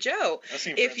what happened to Joe.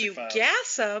 If you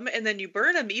gas them and then you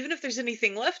burn them, even if there's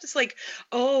anything left, it's like,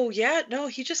 oh yeah, no,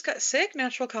 he just got sick,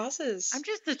 natural causes. I'm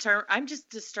just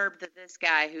disturbed that this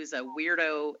guy, who's a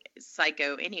weirdo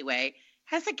psycho anyway,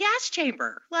 has a gas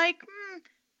chamber. Like,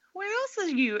 who else are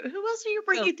you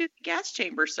bringing through the gas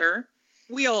chamber, sir?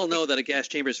 We all know that a gas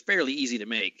chamber is fairly easy to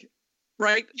make,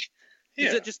 right? Yeah.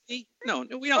 Is it just me? No,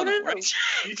 we all know, right?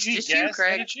 It's just you,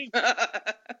 Craig.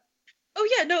 Oh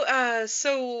yeah, no.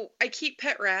 So I keep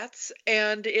pet rats,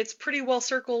 and it's pretty well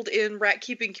circled in rat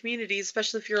keeping communities,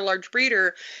 especially if you're a large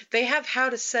breeder. They have how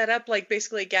to set up like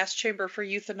basically a gas chamber for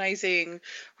euthanizing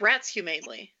rats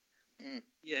humanely.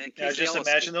 Yeah. Now just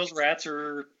imagine those rats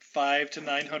are 500 to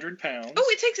 900 pounds. Oh, all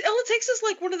it takes is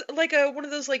like one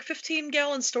of those like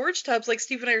 15-gallon storage tubs, like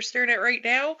Steve and I are staring at right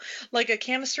now, like a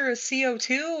canister of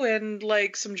CO2 and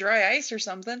like some dry ice or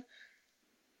something.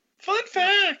 Fun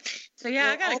fact. So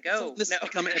yeah, I gotta go. This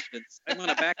become evidence. I'm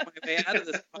gonna back my way out of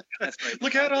this podcast right now.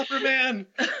 Look out, Opera Man.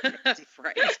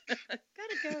 Right.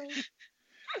 Gotta go.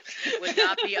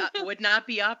 Would not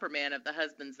be Opera Man of the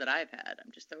husbands that I've had.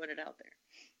 I'm just throwing it out there.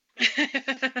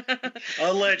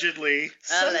 Allegedly.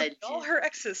 All her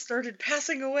exes started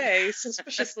passing away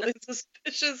suspicious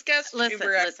gas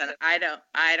chamber. Listen. I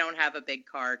don't have a big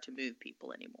car to move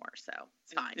people anymore, so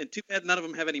it's fine. And too bad none of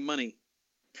them have any money.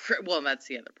 Well, that's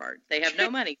the other part. They have no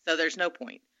money, so there's no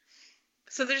point.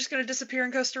 So they're just going to disappear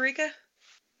in Costa Rica?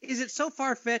 Is it so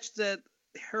far-fetched that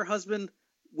her husband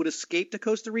would escape to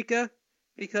Costa Rica?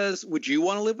 Because would you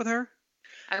want to live with her?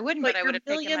 I wouldn't, but I would have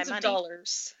taken my money. Millions of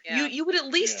dollars. Yeah. You would at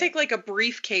least take like a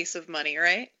briefcase of money,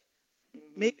 right?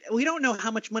 Maybe, we don't know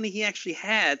how much money he actually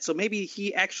had, so maybe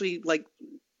he actually, like,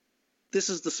 this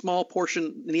is the small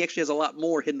portion, and he actually has a lot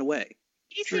more hidden away.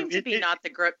 He True. seemed to be not the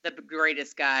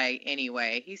greatest guy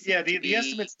anyway. He seemed to the be...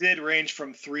 estimates did range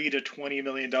from $3 to $20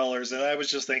 million, and I was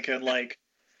just thinking, like,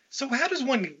 so how does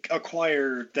one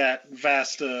acquire that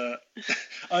vast,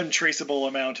 untraceable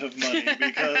amount of money?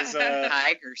 Because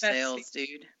Tiger sales,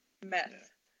 dude. Meth.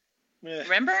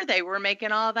 Remember, they were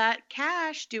making all that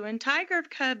cash doing Tiger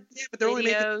Cub but they're only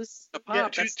making videos. a pop. yeah,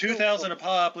 That's 2,000 a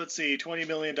pop. Let's see, $20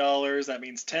 million. That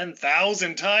means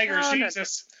 10,000 tigers. No, no.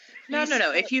 Jesus.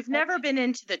 No. If you've never been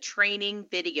into the training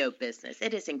video business,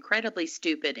 it is incredibly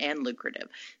stupid and lucrative.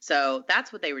 So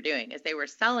that's what they were doing, is they were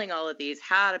selling all of these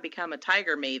how to become a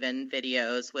tiger maven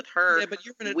videos with her but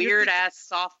you're weird thinking ass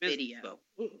soft business, video.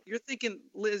 though. You're thinking,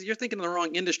 Liz, you're thinking of the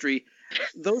wrong industry.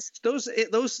 Those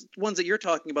ones that you're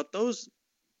talking about, those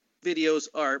videos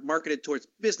are marketed towards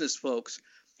business folks.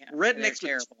 Yeah, Rednecks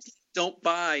they're terrible. don't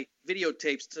buy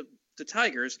videotapes to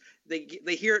tigers. They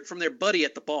hear it from their buddy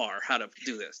at the bar how to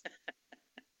do this.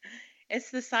 It's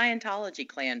the Scientology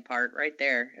clan part right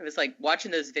there. It was like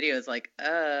watching those videos like,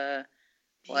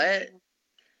 what?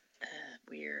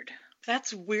 Weird.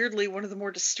 That's weirdly one of the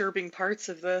more disturbing parts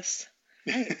of this.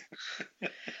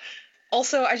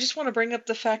 Also, I just want to bring up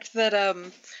the fact that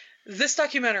this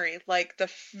documentary, like the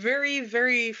very,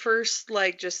 very first,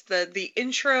 like just the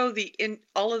intro,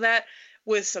 all of that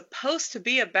was supposed to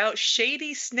be about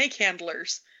shady snake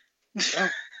handlers.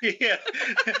 Yeah,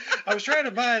 I was trying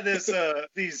to buy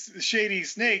these shady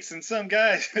snakes, and some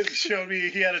guy showed me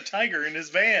he had a tiger in his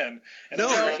van. And No,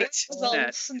 I It was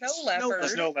a snow leopard.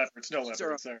 snow leopard. These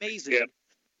are Sorry. amazing. Yeah.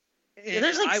 Yeah,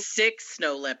 there's like 6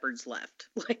 snow leopards left.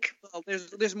 Like, Well,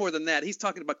 there's more than that. He's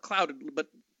talking about clouded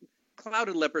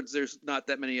leopards. There's not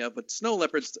that many of, but snow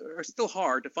leopards are still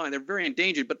hard to find. They're very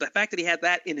endangered. But the fact that he had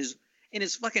that in his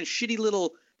fucking shitty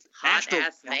little hot Astro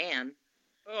ass van.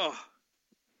 Oh,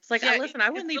 It's like, Yeah, listen, I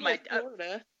wouldn't leave my.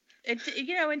 Florida.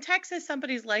 In Texas,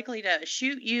 somebody's likely to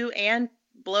shoot you and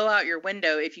blow out your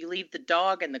window if you leave the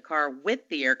dog in the car with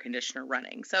the air conditioner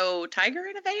running. So, tiger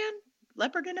in a van,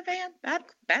 leopard in a van,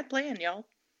 bad plan, y'all.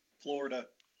 Florida.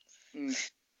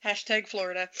 Hashtag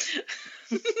Florida.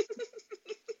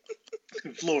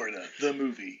 Florida, the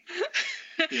movie.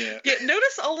 Yeah. Yeah,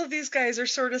 notice all of these guys are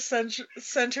sort of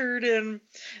centered in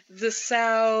the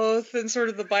South and sort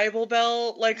of the Bible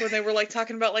Belt, like when they were like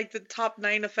talking about like the top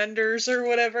 9 offenders or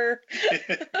whatever.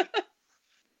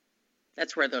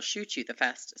 That's where they'll shoot you the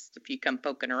fastest if you come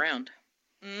poking around.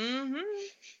 Mm-hmm.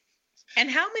 And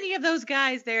how many of those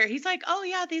guys there? He's like, oh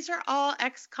yeah, these are all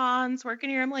ex-cons working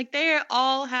here. I'm like, they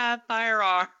all have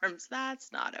firearms.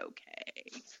 That's not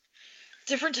okay.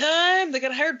 Different time. They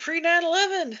got hired pre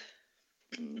 9/11.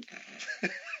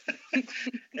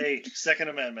 Hey, Second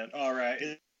Amendment. All right,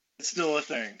 it's still a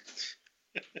thing.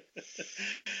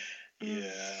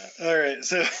 Yeah. All right.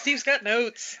 So Steve's got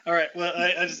notes. all right. Well,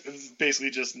 it's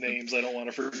basically just names I don't want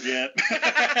to forget.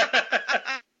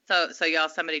 So y'all,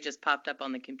 somebody just popped up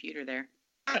on the computer there.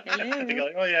 I think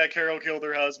like, oh yeah, Carol killed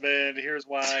her husband. Here's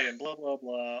why, and blah blah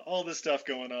blah. All this stuff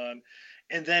going on,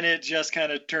 and then it just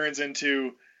kind of turns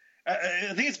into.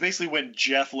 I think it's basically when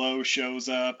Jeff Lowe shows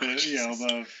up,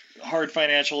 the hard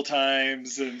financial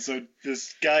times, and so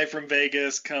this guy from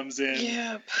Vegas comes in.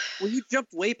 Yep. well, you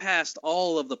jumped way past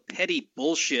all of the petty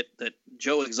bullshit that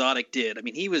Joe Exotic did. I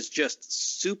mean, he was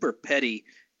just super petty,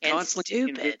 And constantly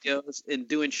in stupid. videos and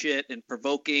doing shit and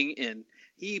provoking, and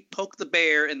he poked the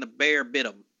bear, and the bear bit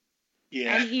him.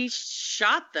 Yeah. And he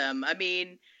shot them. I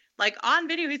mean, like on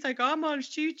video, he's like, I'm gonna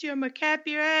shoot you, I'm gonna cap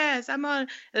your ass, and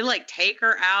like take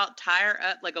her out, tie her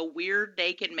up like a weird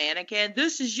naked mannequin.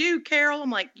 This is you, Carol. I'm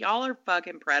like, y'all are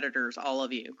fucking predators, all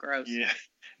of you. Gross. Yeah.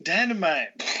 Dynamite.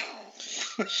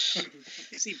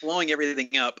 Is he blowing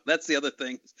everything up? That's the other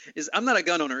thing. Is I'm not a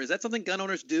gun owner. Is that something gun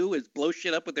owners do? Is blow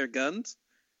shit up with their guns?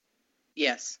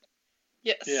 Yes.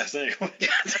 Yes. Yeah. Say,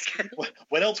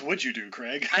 what else would you do,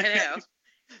 Craig? I know.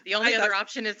 The only I other thought-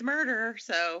 option is murder,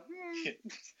 so.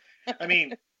 I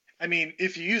mean,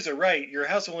 if you use it right, your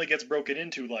house only gets broken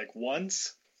into like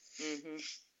once,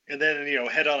 and then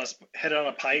head on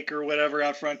a pike or whatever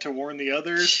out front to warn the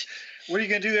others. What are you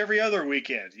gonna do every other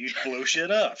weekend? You blow shit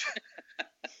up.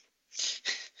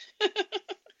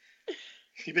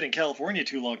 You've been in California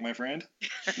too long, my friend.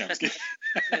 No, I'm just kidding.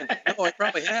 No, I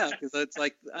probably have, because it's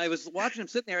like I was watching him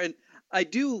sitting there, and I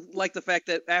do like the fact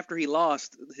that after he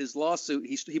lost his lawsuit,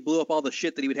 he blew up all the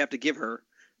shit that he would have to give her.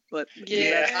 But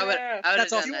Yeah. I would have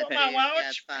That's done all- that too. You want my Yeah, watch?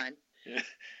 it's fine. Yeah.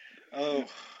 Oh,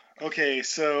 okay.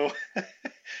 So,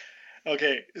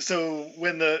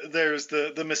 when there's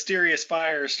the mysterious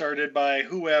fire started by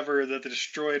whoever that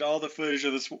destroyed all the footage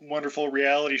of this wonderful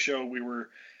reality show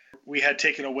we had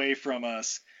taken away from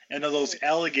us, and those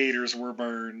alligators were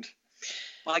burned.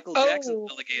 Michael Oh. Jackson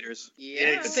alligators. Yeah.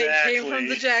 Ex- They came Exactly. from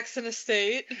the Jackson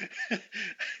estate.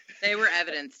 They were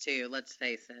evidence too, let's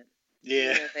face it.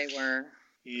 Yeah. They were.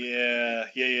 Yeah.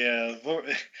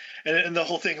 And the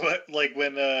whole thing, like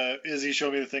when Izzy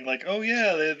showed me the thing, like, oh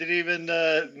yeah, they didn't even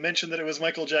mention that it was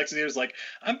Michael Jackson. He was like,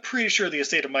 I'm pretty sure the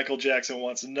estate of Michael Jackson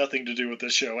wants nothing to do with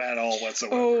this show at all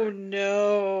whatsoever. Oh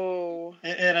no.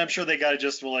 And I'm sure they got it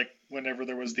just like whenever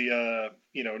there was the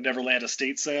Neverland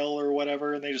estate sale or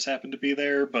whatever, and they just happened to be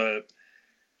there. But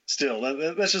still,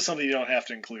 that's just something you don't have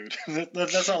to include.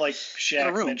 That's not like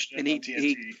Shaq room, mentioned and it on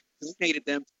TNT. he hated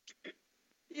them.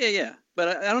 Yeah.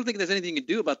 But I don't think there's anything you can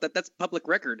do about that. That's public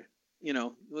record. We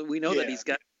know that he's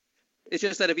got. It's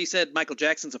just that if he said Michael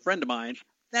Jackson's a friend of mine,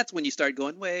 that's when you start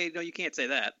going, wait, no, you can't say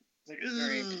that. Like,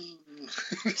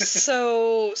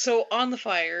 So on the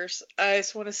fires, I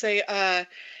just want to say,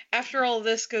 after all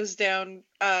this goes down,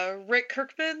 Rick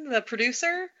Kirkman, the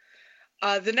producer,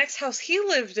 the next house he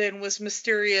lived in was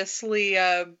mysteriously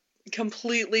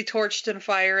completely torched in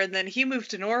fire, and then he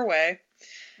moved to Norway.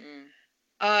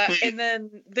 And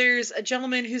then there's a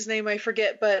gentleman whose name I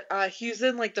forget, but he was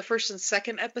in like the first and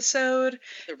second episode.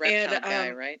 The reptile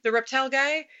guy, right? The reptile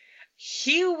guy.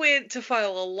 He went to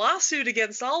file a lawsuit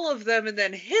against all of them, and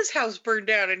then his house burned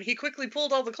down, and he quickly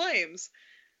pulled all the claims.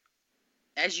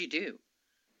 As you do.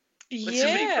 When Yeah.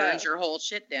 somebody burns your whole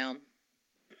shit down.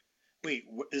 Wait,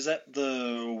 is that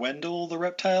the Wendell, the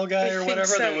reptile guy, I or think whatever?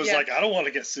 so, That was yeah. like, I don't want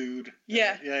to get sued.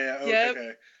 Yeah. Yeah. Yep.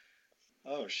 Okay.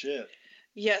 Oh shit.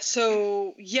 Yeah,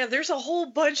 so, yeah, there's a whole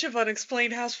bunch of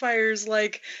unexplained house fires,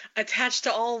 like, attached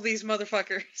to all of these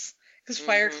motherfuckers. Because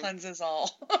fire cleanses all.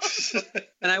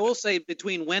 And I will say,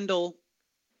 between Wendell,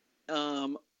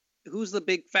 who's the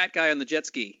big fat guy on the jet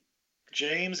ski?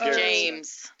 James Oh. Garrett.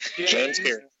 James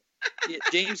Garrett. Yeah,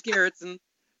 James Garretson,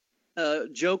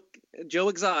 Joe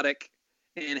Exotic,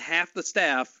 and half the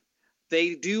staff,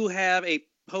 they do have a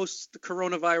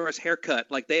post-coronavirus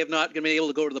haircut. Like, they have not been able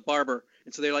to go to the barber.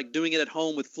 And so they're, like, doing it at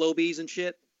home with Flobies and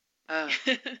shit.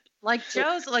 Like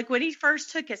Joe's, like when he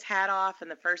first took his hat off in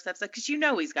the first episode, because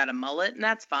he's got a mullet, and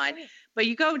that's fine. But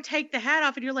you go and take the hat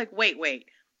off, and you're like, wait,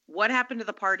 what happened to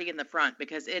the party in the front?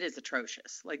 Because it is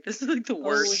atrocious. Like, this is like the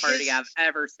worst party I've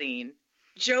ever seen.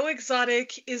 Joe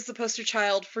Exotic is the poster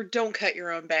child for don't cut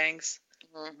your own bangs.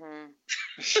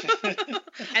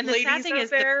 And the sad thing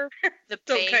is the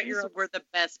don't cut bangs your own. were the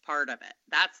best part of it.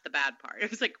 That's the bad part. It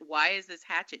was like, why is this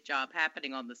hatchet job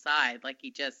happening on the side? Like,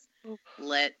 he just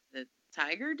let the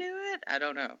tiger do it? I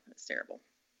don't know. It's terrible.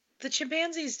 The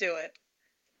chimpanzees do it.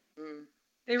 Mm.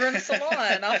 They run a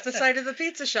salon off the side of the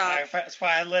pizza shop. That's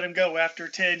why I let him go after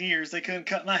 10 years. They couldn't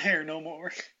cut my hair no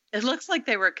more. It looks like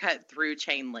they were cut through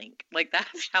chain link. Like,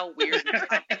 that's how weird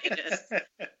it is.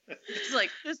 It's like,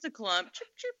 just a clump. Chip,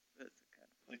 chip.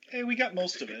 Like, hey, we got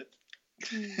most of it.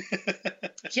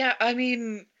 Yeah, I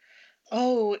mean,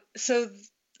 so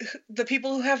the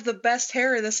people who have the best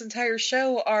hair in this entire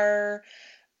show are,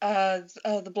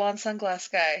 the blonde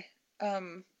sunglass guy.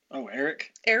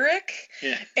 Eric? Eric?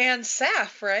 Yeah. And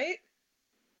Saf, right?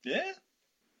 Yeah.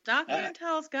 Doc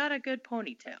Antel's got a good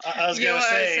ponytail. I was going to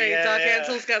say, Doc yeah.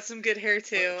 Antel's got some good hair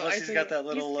too. Plus he's got that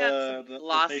little the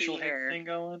glossy facial hair hair. thing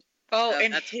going. Oh, So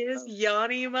and that's his gross.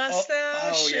 Yanni mustache.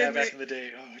 Oh, yeah, and back in the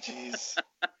day. Oh, jeez.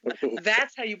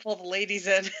 that's how you pull the ladies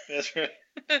in. That's right.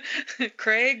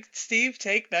 Craig, Steve,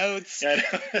 take notes. Yeah,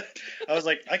 I know. I was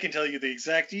like, I can tell you the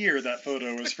exact year that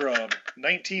photo was from.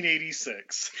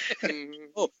 1986.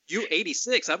 Oh, you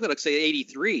 86. I'm going to say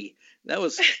 83. That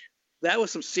was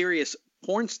some serious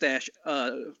porn stash.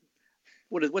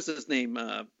 What's his name?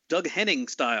 Doug Henning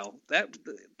style. That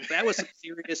was some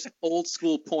serious old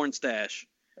school porn stash.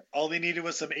 All they needed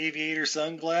was some aviator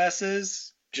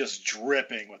sunglasses, just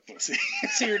dripping with pussy.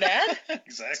 So your dad?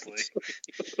 Exactly.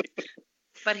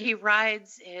 But he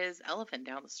rides his elephant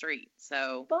down the street,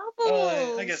 so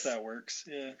Bubbles. I guess that works.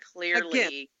 Yeah. clearly,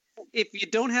 Again. If you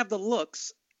don't have the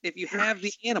looks, if you have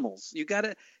the animals,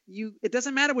 it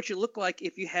doesn't matter what you look like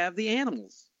if you have the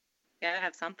animals. gotta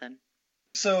have something.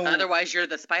 So Otherwise, you're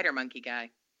the spider monkey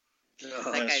guy.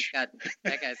 Ugh.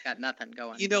 That guy's got nothing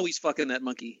going. You know he's fucking that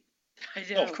monkey. I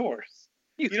Oh, of course.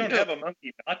 You don't know. have a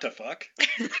monkey not to fuck.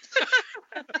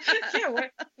 Yeah,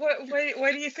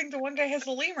 why do you think the one guy has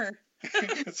a lemur?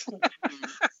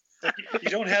 Like, you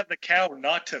don't have the cow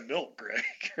not to milk, Greg.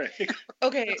 Right?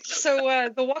 Okay, so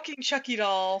the walking Chucky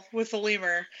doll with the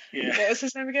lemur. Yeah. What was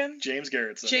his name again? James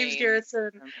Garrettson. James Garrettson.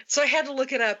 So I had to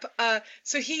look it up.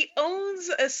 So he owns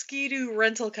a Ski-Doo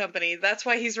rental company. That's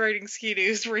why he's riding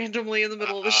Ski-Doos randomly in the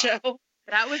middle of the show.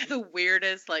 That was the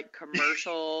weirdest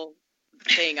commercial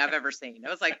thing I've ever seen.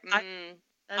 I was like,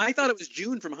 I thought it was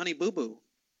June from Honey Boo Boo.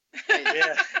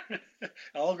 Yeah.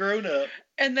 All grown up.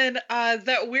 And then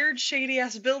that weird shady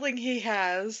ass building he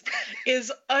has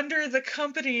is under the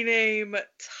company name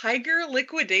Tiger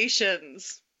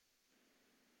Liquidations.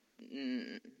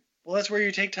 Well, that's where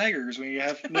you take tigers when you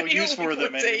have no You use for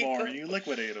them liquidate anymore. them. You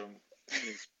liquidate them.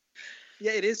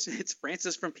 Yeah, it is. It's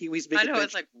Francis from Pee-wee's Big I know. Adventure.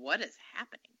 It's like, what is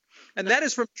happening? And that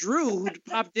is from Drew, who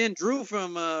popped in. Drew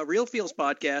from Real Feels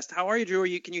podcast. How are you,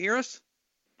 Drew? Can you hear us?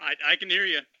 I can hear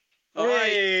you. All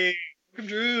right. Hey,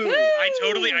 Drew. Woo! I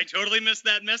totally missed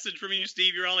that message from you,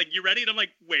 Steve. You're all like, "You ready?" And I'm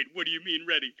like, "Wait, what do you mean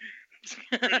ready?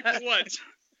 Ready for what?"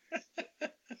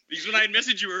 Because when I had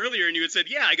messaged you earlier and you had said,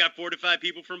 "Yeah, I got 4 to 5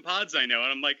 people from pods I know,"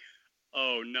 and I'm like,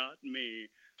 "Oh, not me."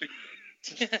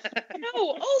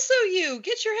 No, also you.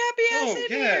 Get your happy ass in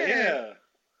here. Yeah.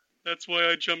 That's why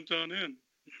I jumped on in.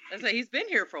 I was like, he's been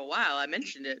here for a while. I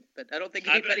mentioned it, but I don't think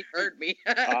anybody heard me.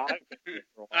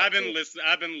 I've been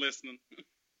listening.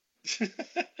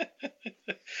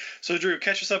 So, Drew,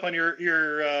 catch us up on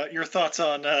your thoughts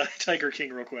on Tiger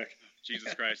King real quick.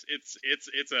 Jesus Christ, it's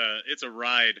a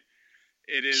ride.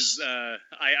 It is.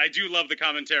 I do love the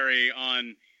commentary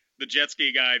on the jet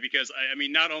ski guy because I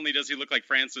mean, not only does he look like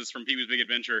Francis from Pee-wee's Big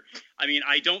Adventure, I mean,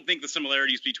 I don't think the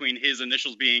similarities between his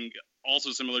initials being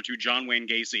also similar to John Wayne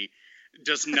Gacy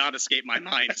does not escape my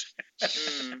mind.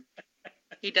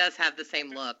 He does have the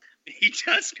same look. He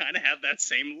does kind of have that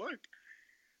same look.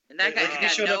 And that guy If he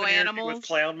got showed no up in here animals. with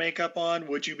clown makeup on,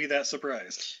 would you be that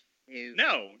surprised? Ew.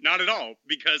 No, not at all,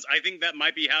 because I think that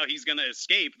might be how he's going to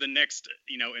escape the next,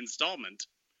 installment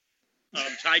of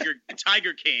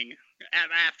Tiger King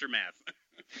Aftermath.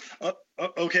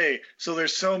 Okay, so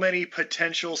there's so many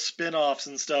potential spin-offs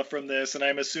and stuff from this, and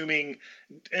I'm assuming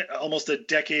almost a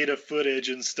decade of footage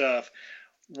and stuff.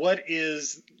 What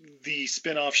is the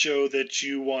spin-off show that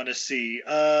you want to see?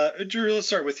 Drew, let's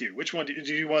start with you. Which one? Do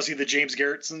you want to see the James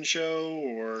Garretson show,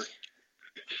 or?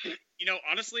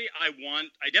 Honestly, I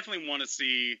definitely want to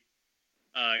see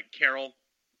Carol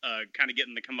kind of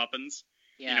getting the comeuppance.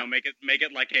 Yeah. Make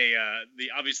it like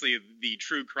obviously the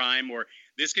true crime, or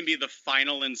this can be the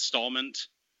final installment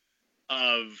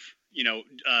of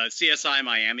CSI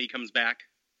Miami comes back.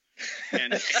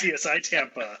 And CSI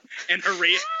Tampa. And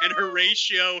her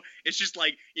ratio is just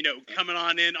like, coming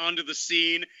on in onto the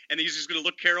scene, and he's just gonna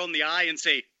look Carol in the eye and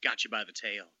say, "Got you by the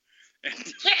tail." We're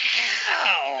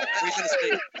gonna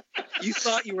say, you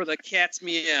thought you were the cat's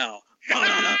meow.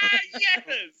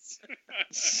 Yes.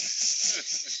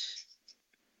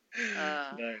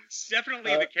 Nice.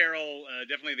 Definitely the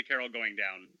Carol going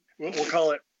down. We'll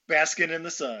call it Baskin in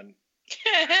the Sun.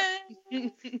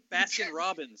 Baskin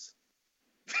Robbins.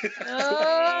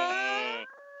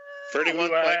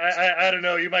 31 I don't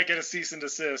know. You might get a cease and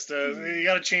desist. You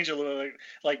got to change it a little,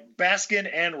 like Baskin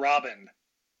and Robin.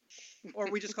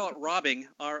 Or we just call it robbing,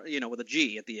 with a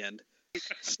G at the end.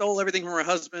 Stole everything from her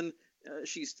husband.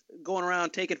 She's going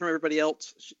around taking from everybody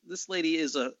else. This lady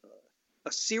is a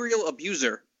serial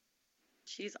abuser.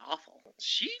 She's awful.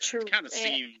 She kind of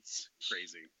seems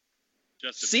crazy.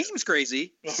 Just seems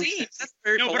crazy. Seems. That's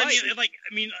very no, polite. but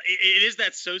I mean, it is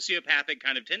that sociopathic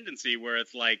kind of tendency where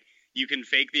it's like you can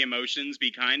fake the emotions,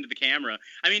 be kind to the camera.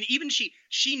 I mean, even she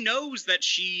knows that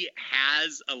she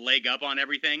has a leg up on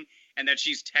everything, and that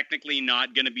she's technically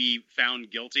not going to be found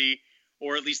guilty,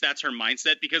 or at least that's her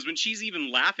mindset. Because when she's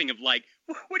even laughing of like,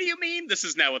 "What do you mean this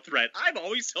is now a threat? I've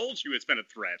always told you it's been a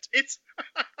threat. It's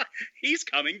he's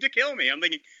coming to kill me." I'm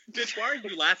thinking, bitch, why are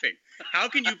you laughing? How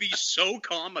can you be so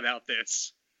calm about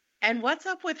this? And what's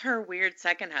up with her weird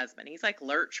second husband? He's like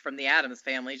Lurch from the Addams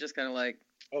Family, just kind of like,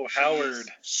 oh, Howard.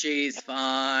 She's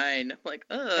fine. Like,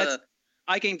 ugh.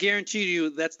 I can guarantee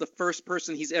you that's the first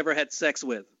person he's ever had sex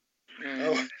with.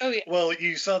 Oh, yeah. Well,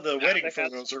 you saw the wedding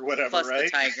photos or whatever, Plus right?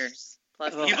 the tigers.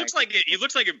 Plus the He looks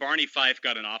like if Barney Fife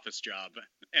got an office job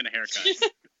and a haircut.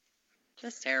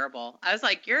 Just terrible. I was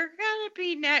like, you're gonna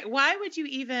be why would you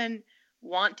even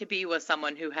want to be with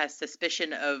someone who has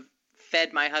suspicion of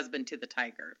fed my husband to the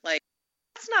tiger? Like,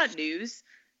 that's not news.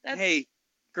 Hey,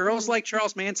 girls like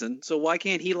Charles Manson, so why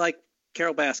can't he like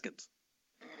Carol Baskins?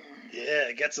 Yeah,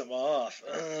 it gets him off.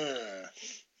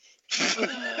 She's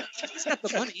got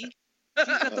the money.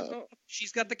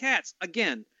 She's got the cats.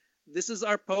 Again, this is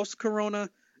our post-corona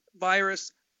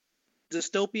virus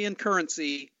dystopian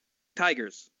currency,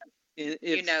 tigers.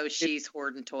 She's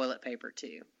hoarding toilet paper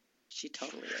too. She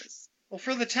totally is. Well,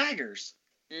 for the tigers.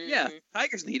 Yeah,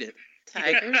 tigers need it.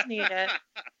 Tigers need it.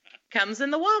 Comes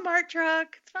in the Walmart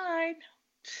truck. It's fine.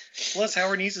 Plus,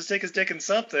 Howard needs to stick his dick in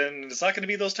something. It's not going to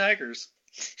be those tigers.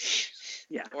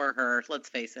 Yeah. Or her, let's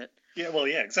face it. Yeah, well,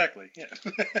 yeah, exactly. Yeah.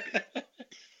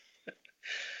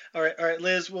 All right,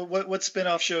 Liz, what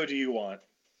spin-off show do you want?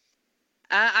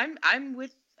 I'm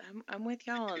with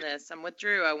y'all on this. I'm with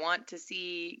Drew. I want to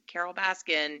see Carol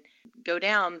Baskin go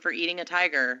down for eating a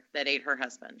tiger that ate her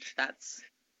husband. That's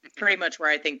pretty much where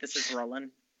I think this is rolling.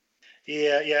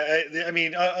 Yeah. I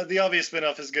mean, the obvious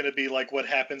spinoff is going to be like what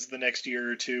happens the next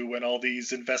year or two when all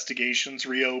these investigations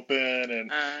reopen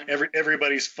and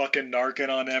everybody's fucking narking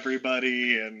on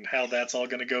everybody and how that's all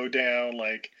going to go down.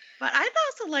 Like, but I'd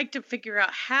also like to figure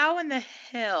out how in the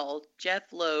hell Jeff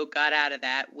Lowe got out of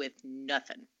that with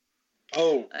nothing.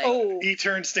 He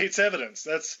turned state's evidence.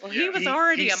 He was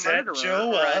already a murderer. Set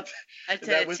Joe up.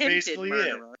 That was basically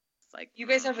murderer. Like, you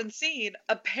guys haven't seen.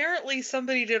 Apparently,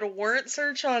 somebody did a warrant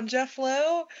search on Jeff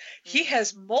Lowe. He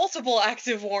has multiple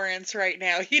active warrants right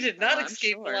now. He did not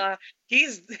escape the law.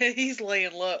 He's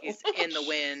laying low. He's in the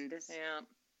wind. Yeah.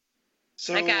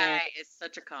 So, that guy is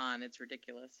such a con. It's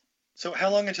ridiculous. So, how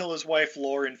long until his wife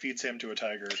Lauren feeds him to a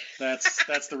tiger?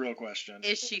 That's the real question.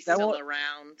 Is she still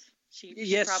around?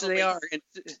 Yes, probably... they are.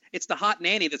 It's the hot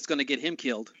nanny that's going to get him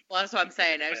killed. Well, that's what I'm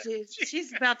saying.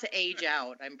 She's about to age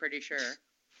out. I'm pretty sure.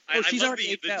 I love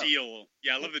the deal.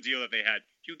 Yeah, I love the deal that they had.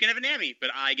 You can have a nanny, but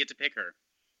I get to pick her.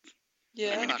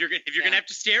 Yeah. I mean, if you're gonna have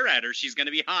to stare at her, she's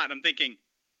gonna be hot. I'm thinking,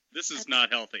 this is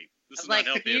not healthy. This is not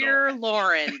healthy at all. Dear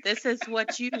Lauren, this is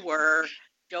what you were.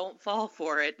 Don't fall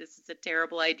for it. This is a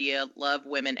terrible idea. Love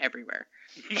women everywhere.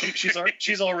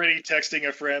 She's already texting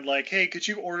a friend like, "Hey, could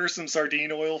you order some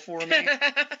sardine oil for me?"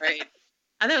 Right.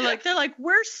 And they're like,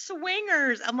 we're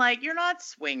swingers. I'm like, you're not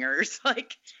swingers.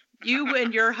 Like. You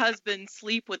and your husband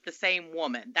sleep with the same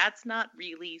woman. That's not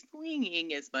really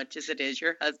swinging as much as it is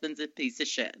your husband's a piece of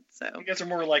shit. So you guys are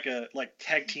more like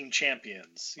tag team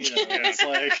champions. You know, it's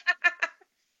like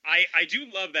I do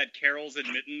love that Carol's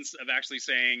admittance of actually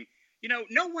saying, you know,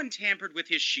 no one tampered with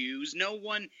his shoes. No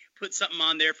one put something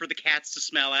on there for the cats to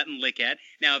smell at and lick at.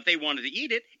 Now, if they wanted to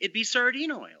eat it, it'd be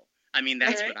sardine oil. I mean,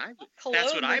 that's what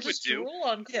I would do. Drool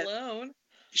on cologne. Yeah.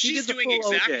 She's doing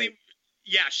exactly. OJ.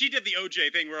 Yeah, she did the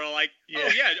OJ thing where like, oh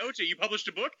yeah, OJ, you published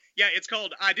a book? Yeah, it's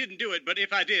called I Didn't Do It, but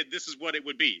if I did, this is what it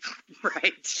would be.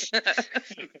 Right.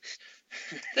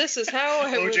 This is how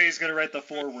OJ's going to write the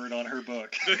foreword on her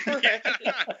book.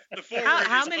 The foreword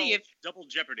how many of Double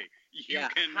Jeopardy.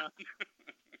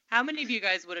 How many of you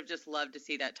guys would have just loved to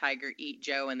see that tiger eat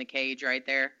Joe in the cage right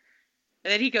there?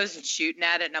 And then he goes and shooting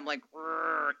at it, and I'm like,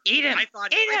 eat him! I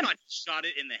thought he shot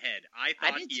it in the head. I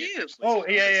did too. Oh,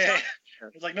 yeah.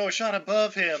 He's like, no, it shot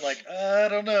above him. Like, I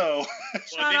don't know.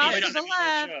 Shot off to the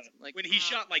left. When he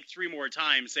shot like 3 more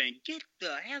times, saying, "Get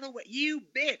the hell away, you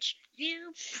bitch!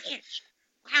 You bitch!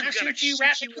 I'm gonna shoot you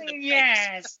right between your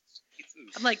eyes."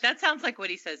 I'm like, that sounds like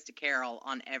what he says to Carol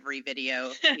on every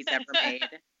video he's ever made.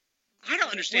 I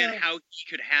don't understand how he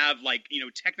could have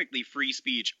technically free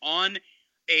speech on.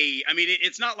 I mean,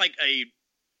 it's not like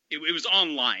it was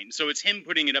online, so it's him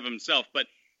putting it up himself, but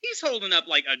he's holding up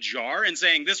like a jar and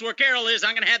saying, "This is where Carol is.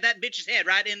 I'm going to have that bitch's head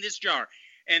right in this jar.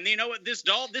 And you know what? This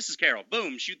doll, this is Carol.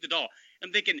 Boom, shoot the doll."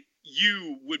 I'm thinking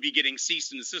you would be getting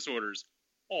cease and desist orders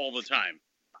all the time.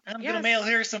 I'm going to mail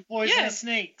her some poisonous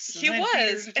snakes. He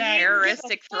was a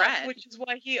terroristic threat. Which is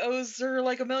why he owes her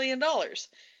like $1 million.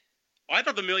 I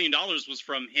thought the $1 million was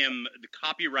from him, the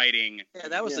copywriting. Yeah,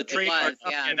 that was the trademark.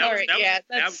 That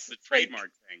was the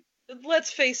trademark thing.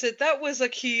 Let's face it, that was a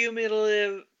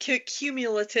cumulative,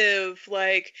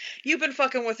 like, you've been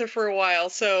fucking with her for a while,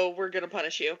 so we're going to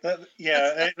punish you. That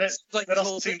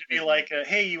also seemed to be like,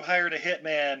 hey, you hired a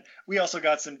hitman. We also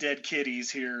got some dead kitties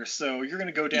here, so you're going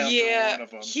to go down for one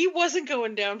of them. He wasn't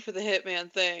going down for the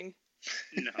hitman thing.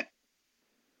 No.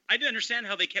 I didn't understand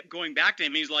how they kept going back to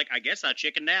him. He's like, I guess I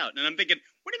chickened out. And I'm thinking,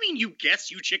 what do you mean you guess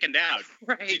you chickened out?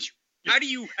 Right. How do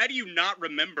you not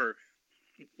remember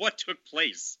what took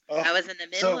place? I was in the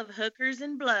middle of hookers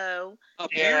and blow.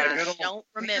 I don't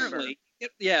remember.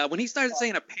 Yeah, when he started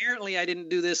saying, apparently I didn't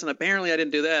do this and apparently I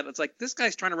didn't do that, it's like, this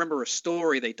guy's trying to remember a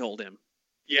story they told him.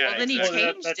 Yeah, well, then he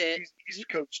changed it. He's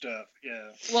coach stuff, yeah.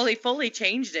 Well, he fully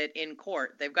changed it in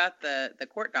court. They've got the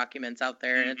court documents out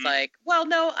there, and it's like, well,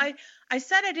 no, I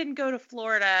said I didn't go to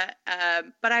Florida,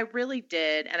 but I really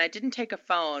did, and I didn't take a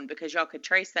phone because y'all could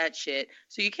trace that shit,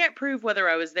 so you can't prove whether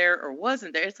I was there or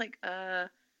wasn't there. It's like,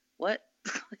 what?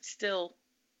 Still.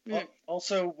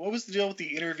 Also, what was the deal with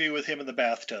the interview with him in the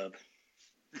bathtub?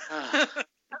 I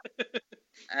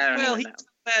don't know.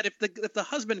 That if the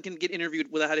husband can get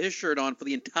interviewed without his shirt on for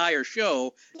the entire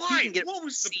show, why? What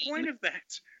was the point of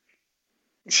that?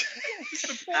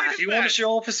 You want to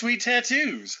show off his sweet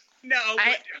tattoos? No.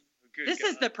 This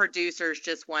is the producers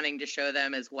just wanting to show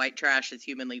them as white trash as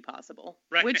humanly possible,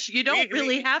 right. Which you don't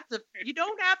really have to. You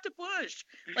don't have to push.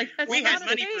 Like that's we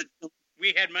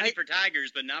had money for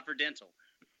tigers, but not for dental.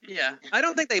 Yeah, I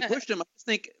don't think they pushed him. I just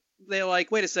think they're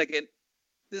like, wait a second,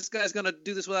 this guy's going to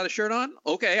do this without a shirt on?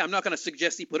 Okay, I'm not going to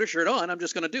suggest he put a shirt on. I'm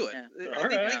just going to do it. Yeah. All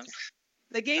right.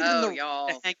 They gave him the y'all,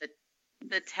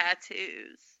 the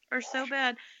tattoos are so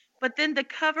bad. But then the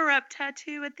cover-up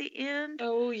tattoo at the end.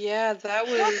 Oh yeah, that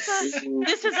was.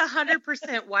 This is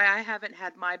 100% why I haven't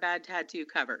had my bad tattoo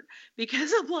covered,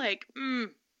 because I'm like,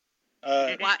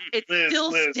 why, it's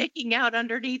still sticking out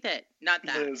underneath it. Not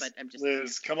that, but I'm just.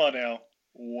 Liz, come on now.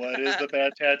 What is the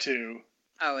bad tattoo?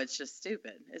 Oh, it's just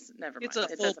stupid. It's never mind. It's a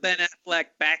full Ben Affleck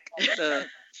back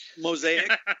mosaic.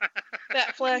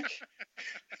 Batfleck.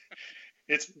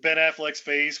 It's Ben Affleck's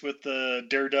face with the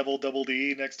Daredevil double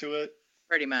D next to it.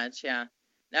 Pretty much, yeah.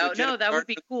 No, that would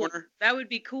be cool. That would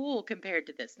be cool compared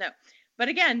to this. No. But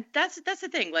again, that's the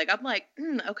thing. Like, I'm like,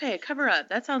 okay, cover up.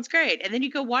 That sounds great. And then you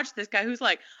go watch this guy who's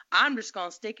like, I'm just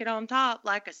going to stick it on top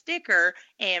like a sticker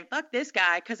and fuck this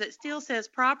guy because it still says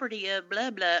property of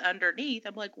blah, blah underneath.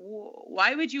 I'm like,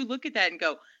 why would you look at that and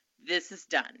go, this is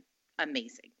done.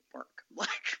 Amazing work.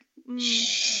 Like,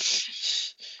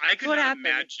 I could not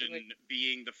imagine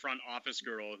being the front office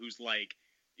girl who's like,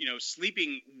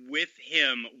 sleeping with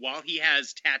him while he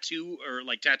has tattooed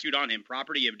on him,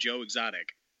 property of Joe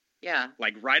Exotic. Yeah.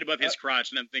 Like right above his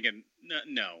crotch. And I'm thinking,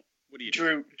 no, what are you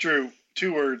doing? Drew,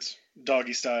 2 words,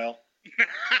 doggy style.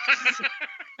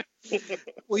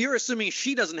 Well, you're assuming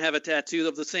she doesn't have a tattoo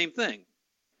of the same thing.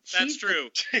 That's true.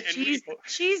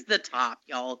 She's the top,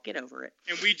 y'all. Get over it.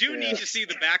 And we do need to see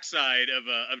the backside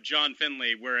of John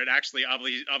Finley, where it actually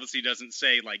obviously doesn't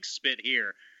say, like, spit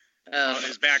here. On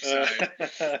his backside.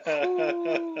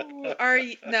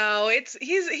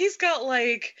 He's got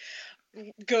like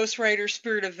Ghost Rider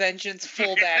Spirit of Vengeance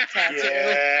full back tattoo.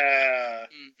 Yeah.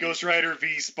 Ghost Rider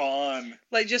v Spawn.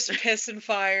 Like just piss and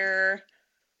fire.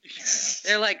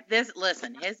 They're like,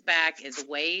 listen, his back is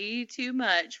way too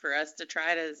much for us to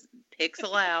try to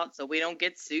pixel out so we don't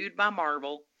get sued by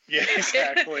Marvel. Yeah,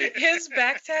 exactly. His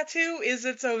back tattoo is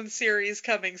its own series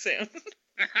coming soon.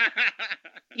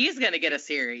 He's gonna get a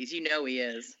series, he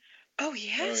is. Oh, he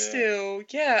has to.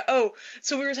 Yeah. Oh,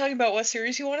 so we were talking about what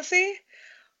series you want to see?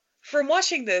 From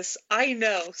watching this, I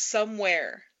know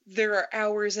somewhere there are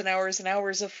hours and hours and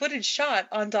hours of footage shot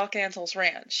on Doc Antle's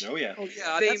ranch. Oh yeah.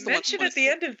 They mentioned at the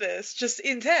end of this, just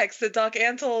in text, that Doc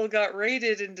Antle got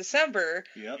raided in December.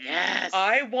 Yep. Yes.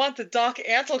 I want the Doc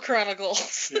Antle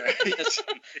Chronicles. Yes.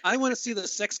 I want to see the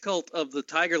sex cult of the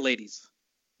Tiger Ladies.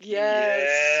 Yes.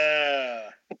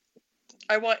 Yeah.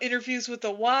 I want interviews with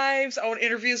the wives. I want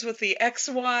interviews with the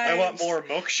ex-wives. I want more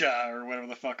Moksha or whatever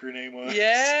the fuck her name was.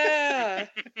 Yeah.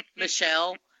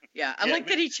 Michelle. Yeah. I like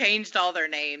that he changed all their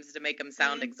names to make them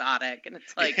sound exotic. And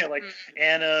it's like... Yeah, like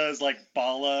Anna is like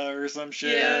Bala or some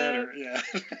shit. Yeah.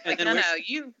 And then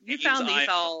you found these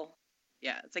all...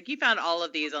 Yeah, it's like you found all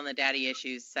of these on the daddy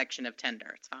issues section of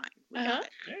Tinder. It's fine. We got it.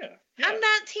 Yeah. I'm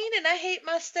 19 and I hate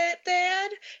my stepdad.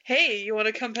 Hey, you want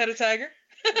to come pet a tiger?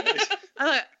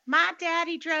 My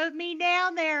daddy drove me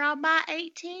down there on my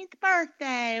 18th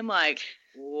birthday. I'm like,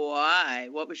 why?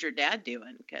 What was your dad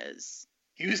doing? Because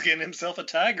he was getting himself a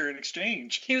tiger in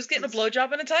exchange. He was getting a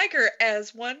blowjob and a tiger,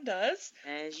 as one does.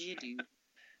 As you do.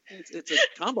 It's a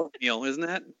combo meal, isn't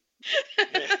that?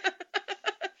 Yeah.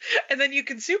 And then you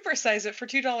can supersize it for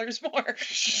 $2 more.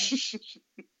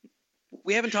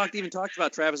 We haven't even talked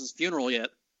about Travis's funeral yet.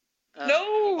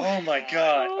 No. Oh my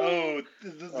god. Oh,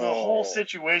 the whole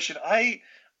situation. I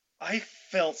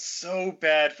felt so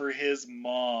bad for his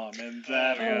mom and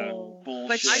that whole bullshit.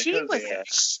 But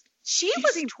she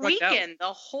was tweaking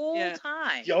the whole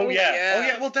time. Oh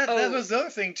yeah. Well, that was the other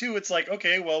thing too. It's like,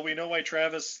 okay, well, we know why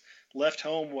Travis left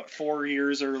home 4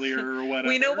 years earlier or whatever.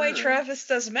 We know why Travis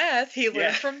does meth. He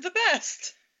learned from the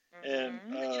best. And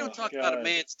you don't talk about a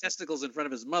man's testicles in front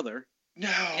of his mother.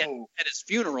 No. At his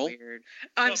funeral. Weird.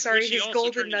 I'm sorry, his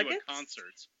golden nuggets.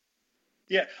 Concerts.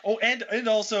 Yeah. Oh, and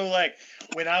also, like,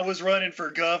 when I was running for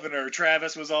governor,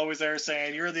 Travis was always there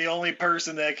saying, "You're the only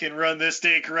person that can run this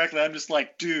state correctly." I'm just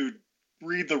like, dude,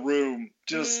 read the room.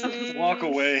 Just walk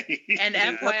away. And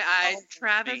FYI,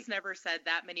 Travis never said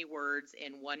that many words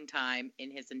in one time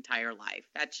in his entire life.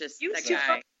 That's just You that too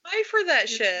guy. high for that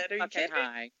shit. Are you Fucking kidding?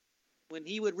 high. When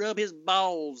he would rub his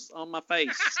balls on my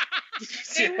face.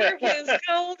 They were his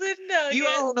golden nuggets. You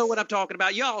all know what I'm talking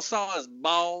about. Y'all saw his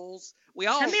balls. We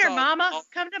all Come here, saw Mama.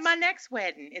 Come to my next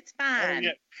wedding. It's fine.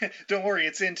 Oh, yeah. Don't worry,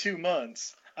 it's in 2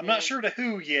 months. I'm not sure to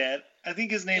who yet. I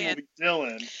think his name will be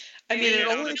Dylan. I mean, Yeah,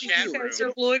 only the you chat guys room.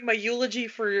 are blowing my eulogy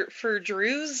for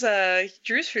Drew's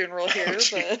funeral here,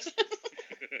 but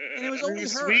And it was only her.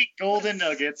 Sweet golden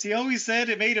nuggets. He always said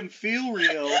it made him feel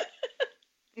real.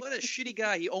 What a shitty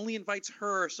guy. He only invites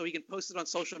her so he can post it on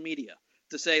social media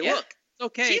to say, Yeah. look, it's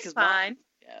okay. She's 'cause fine.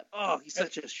 Yeah. Oh, he's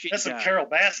such a shit That's guy. some Carol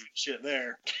Baskin shit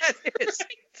there.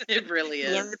 It really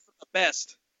is. Learn from the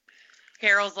best.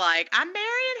 Carol's like, I'm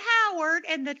marrying Howard,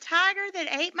 and the tiger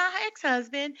that ate my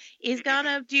ex-husband is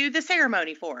gonna do the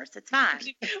ceremony for us. It's fine.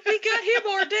 We got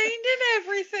him ordained and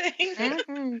everything.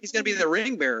 Mhm. He's gonna be the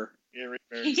ring bearer. Yeah, right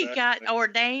there, He exactly. got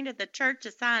ordained at the Church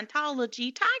of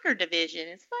Scientology Tiger Division.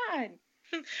 It's fine.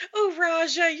 Oh,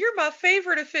 Raja, you're my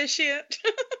favorite officiant.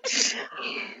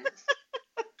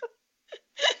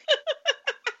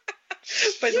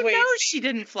 By the You way, know she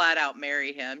didn't flat out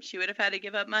marry him. She would have had to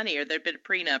give up money, or there'd been a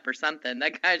prenup or something.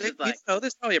 That guy's just like, Oh,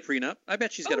 there's probably a prenup. I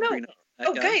bet she's got Oh, a no. prenup.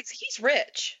 That guy. guys, he's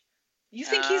rich. You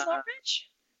think he's not rich?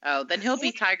 oh, then he'll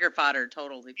be tiger fodder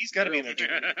totally. He's got to be in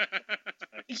there.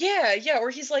 Yeah, or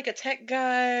he's like a tech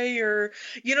guy, or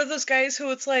those guys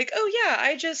who it's like, oh yeah,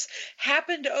 I just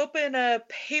happened to open a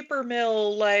paper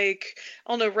mill, like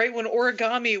I don't know, right when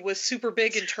origami was super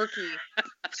big in Turkey.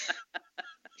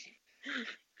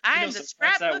 I am the Sometimes that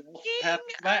scrapbook wolf king, happened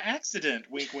by accident.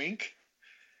 Wink, wink.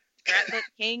 scrapbook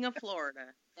king of Florida.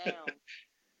 Down.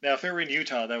 Now, if it were in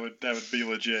Utah, that would be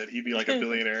legit. He'd be like a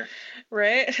billionaire.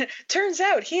 Right? Turns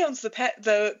out he owns the patent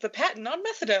on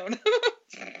methadone.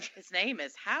 His name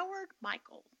is Howard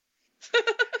Michael.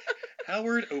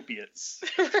 Howard Opiates.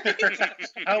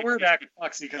 Howard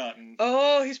Oxycontin.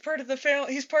 Oh, he's part of the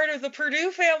family. He's part of the Purdue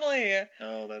family.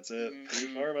 Oh, that's it. Mhm.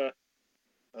 Purdue Pharma.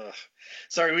 Ugh.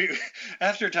 Sorry,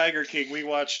 after Tiger King, we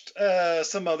watched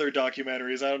some other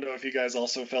documentaries. I don't know if you guys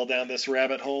also fell down this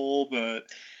rabbit hole, but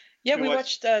Yeah, We we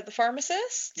watched- watched The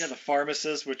Pharmacist. yeah, The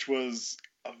Pharmacist, which was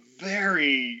a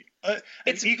very an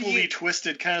It's equally beau-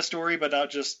 twisted kind of story, but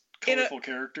not just In a- colorful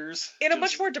characters. In a Just-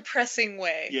 much more depressing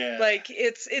way. Yeah. Like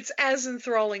it's as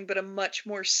enthralling, but a much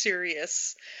more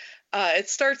serious. It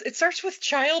starts with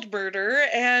child murder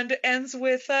and ends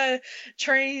with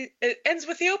it ends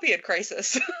with the opiate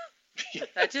crisis.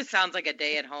 That just sounds like a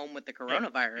day at home with the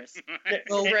coronavirus.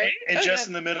 Well, right? And Oh, just yeah.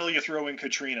 in the middle, you throw in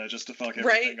Katrina just to fuck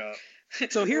Right. everything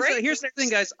up. So here's Right? here's the thing,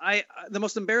 guys. The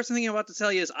most embarrassing thing I'm about to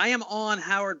tell you is I am on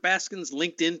Howard Baskin's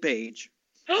LinkedIn page,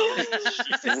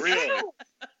 For real.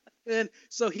 and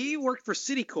so he worked for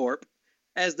Citicorp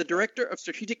as the director of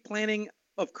strategic planning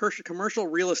of commercial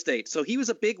real estate. So he was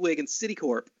a bigwig in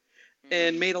Citicorp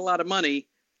and made a lot of money.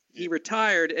 He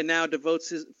retired and now devotes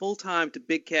his full time to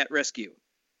Big Cat Rescue.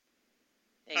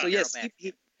 Thank So you, yes, Carol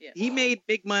he, Yeah. he made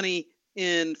big money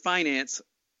in finance.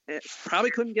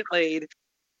 Probably couldn't get laid,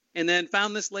 and then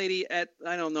found this lady at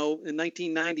I don't know in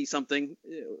 1990 something,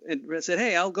 and said,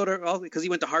 "Hey, I'll go to because he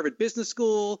went to Harvard Business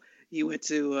School. He went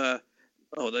to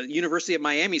the University of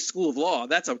Miami School of Law.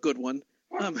 That's a good one.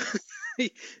 Go and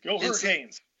so-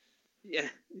 Hurricanes. Yeah.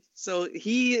 So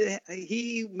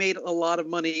he made a lot of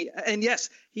money, and yes,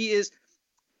 he is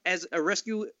as a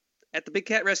rescue at the Big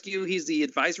Cat Rescue. He's the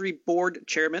advisory board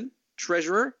chairman,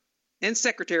 treasurer, and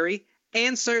secretary,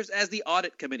 and serves as the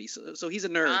audit committee. So he's a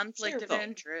nerd. Conflict of So-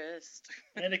 interest.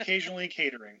 And occasionally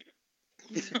catering.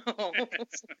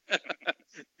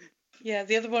 Yeah,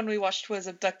 the other one we watched was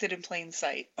Abducted in Plain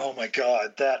Sight. Oh my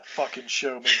god, that fucking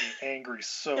show made me angry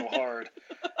so hard.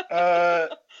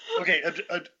 Okay,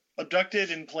 Abducted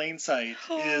in Plain Sight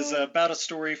is about a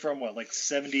story from what, like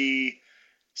 70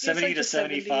 like to the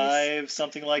 75,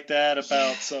 something like that,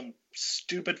 about some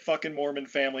stupid fucking Mormon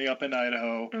family up in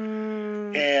Idaho.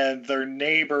 And their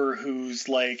neighbor who's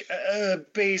like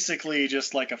basically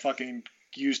just like a fucking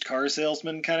used car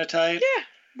salesman kind of type. Yeah,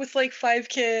 with like 5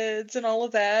 kids and all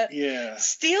of that. Yeah.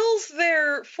 Steals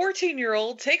their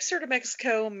 14-year-old, takes her to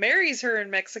Mexico, marries her in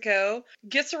Mexico,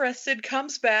 gets arrested,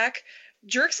 comes back,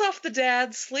 jerks off the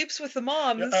dad, sleeps with the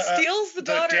mom, steals the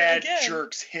daughter dad again.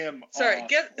 jerks him Sorry,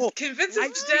 off. convinces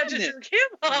I've the dad to seen it. jerk him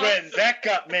off. When that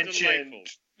got mentioned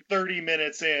 30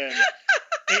 minutes in,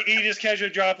 he just casually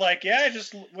dropped like, yeah, I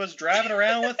just was driving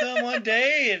around with him one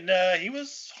day, and he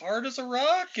was hard as a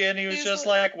rock, and he was He's just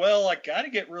like- like, well, I gotta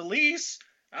get released.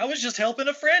 I was just helping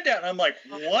a friend out. And I'm like,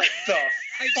 what the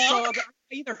fuck?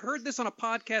 I either heard this on a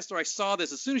podcast or I saw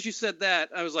this. As soon as you said that,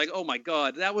 I was like, "Oh my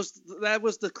god, that was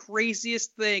the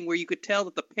craziest thing." Where you could tell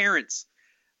that the parents,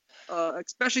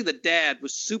 especially the dad,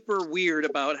 was super weird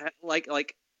about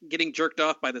like getting jerked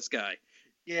off by this guy.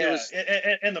 Yeah, was-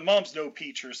 and the mom's no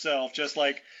peach herself. Just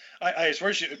like, I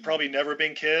swear she had probably never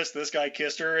been kissed. This guy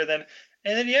kissed her, and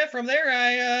then yeah, from there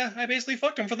I basically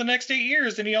fucked him for the next 8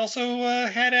 years, and he also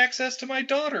had access to my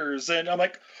daughters, and I'm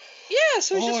like, Yeah,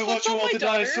 so he oh, just I want fucked you all all my to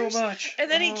die daughters. so much.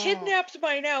 And then he Oh. kidnapped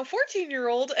my now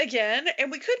 14-year-old again,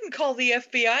 and we couldn't call the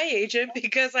FBI agent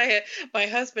because my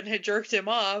husband had jerked him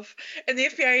off. And the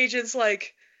FBI agent's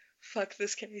like, fuck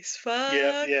this case. Fuck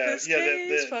this case.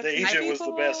 The fuck these agent was the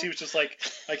people." best. He was just like,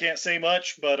 I can't say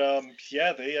much, but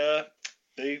yeah, they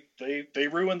They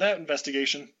ruined that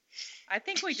investigation. I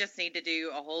think we just need to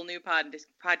do a whole new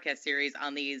podcast series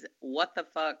on these what the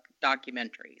fuck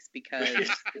documentaries because.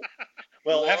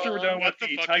 Well, after we're done with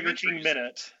the Tiger King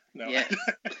minute, no. Yes.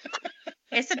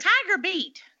 It's a tiger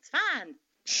beat. It's fine.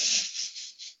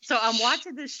 So I'm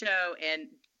watching this show and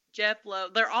Jeff Lowe,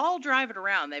 they're all driving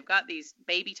around. They've got these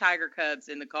baby tiger cubs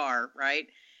in the car, right?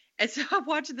 And so I'm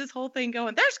watching this whole thing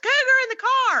going, there's cougar in the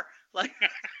car! Like,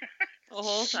 the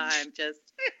whole time, just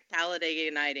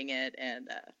Talladega Nighting it. And,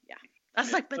 yeah. I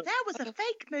was like, but that was a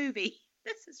fake movie.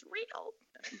 This is real.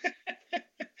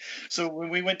 So when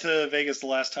we went to Vegas the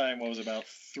last time, what was it, about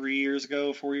 4 years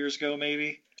ago,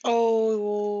 maybe?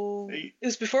 Oh, it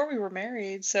was before we were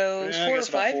married, so it was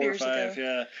 4 or 5 years ago.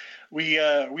 Yeah.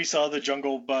 We saw the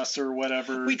Jungle Bus or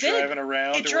whatever we did. driving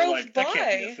around. It drove we're like, by. That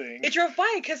can't be a thing. It drove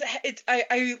by because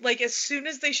I like as soon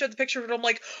as they showed the picture of it, I'm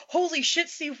like, holy shit,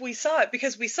 Steve, we saw it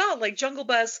because we saw like Jungle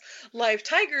Bus live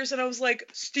tigers, and I was like,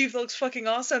 Steve, that looks fucking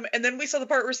awesome. And then we saw the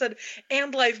part where it said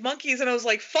and live monkeys, and I was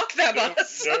like, fuck that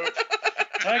bus. Nope.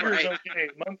 Tigers, okay.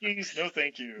 Monkeys, no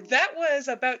thank you. That was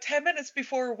about 10 minutes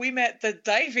before we met the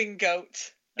diving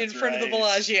goat in front of the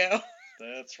Bellagio.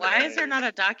 That's right. Why is there not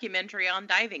a documentary on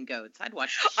diving goats? I'd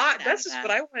watch that's just what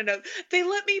I want to know. They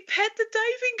let me pet the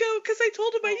diving goat because I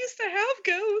told them I used to have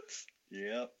goats.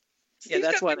 Yep. Yeah,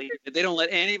 that's why they don't let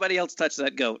anybody else touch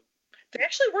that goat. They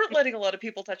actually weren't letting a lot of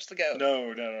people touch the goat.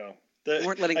 No. They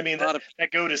weren't letting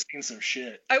that goat has seen some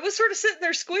shit. I was sort of sitting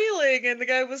there squealing, and the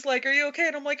guy was like, "Are you okay?"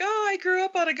 And I'm like, "Oh, I grew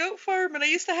up on a goat farm, and I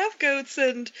used to have goats."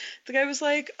 And the guy was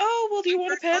like, "Oh, well, do you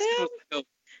want to pet him?"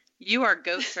 You are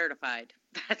goat certified.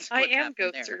 That's I am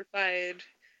goat certified.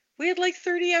 We had like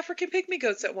 30 African pygmy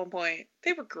goats at one point.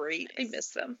 They were great. I miss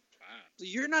them. Wow. So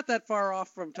you're not that far off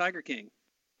from Tiger King.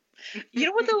 You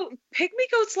know what though?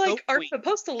 Pygmy goats aren't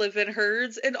supposed to live in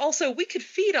herds, and also we could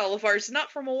feed all of ours,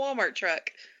 not from a Walmart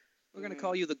truck. We're gonna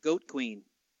call you the Goat Queen.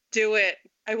 Do it.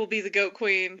 I will be the Goat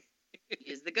Queen.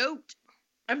 Is the goat.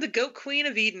 I'm the Goat Queen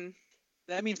of Eden.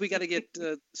 That means we got to get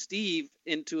Steve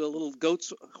into a little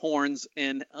goat's horns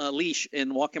and a leash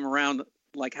and walk him around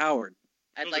like Howard.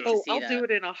 I'd like to see I'll that. do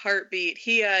it in a heartbeat.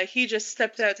 He just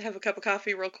stepped out to have a cup of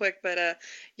coffee real quick, but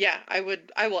yeah, I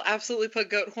will absolutely put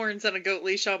goat horns and a goat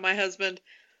leash on my husband,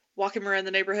 walk him around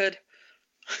the neighborhood.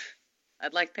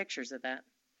 I'd like pictures of that.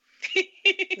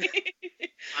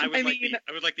 I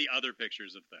would like the other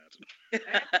pictures of that.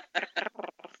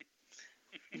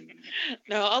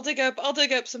 No, I'll dig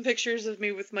up some pictures of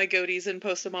me with my goatees and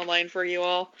post them online for you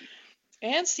all.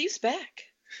 And Steve's back.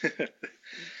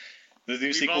 The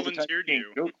new sequel to Tiger King,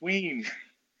 Goat Queen.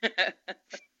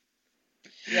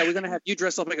 Yeah, we're gonna have you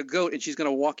dress up like a goat, and she's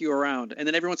gonna walk you around, and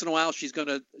then every once in a while, she's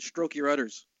gonna stroke your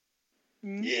udders.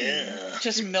 Yeah.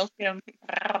 Just milk him.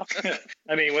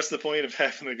 I mean, what's the point of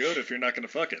having the goat if you're not gonna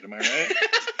fuck it? Am I right?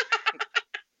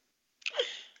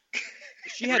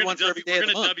 She had one for every day of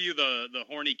the month. We're gonna dub you the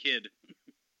horny kid.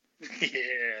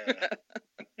 Yeah.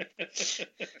 It's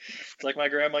like my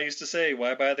grandma used to say,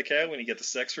 why buy the cow when you get the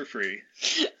sex for free?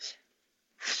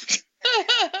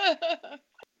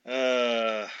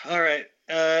 All right.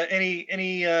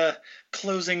 Any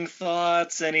closing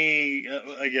thoughts? Any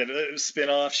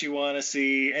spin-offs you want to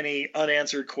see? Any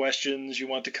unanswered questions you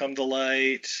want to come to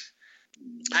light?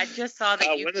 I just saw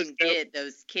that you can get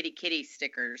those kitty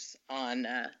stickers on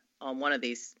one of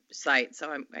these sites,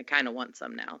 so I kind of want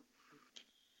some now.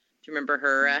 Do you remember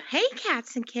her? Hey,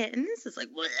 cats and kittens. It's like,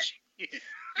 what?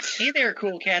 Hey there,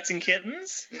 cool cats and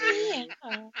kittens. Yeah.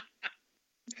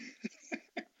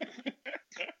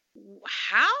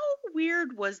 How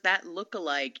weird was that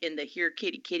look-alike in the Here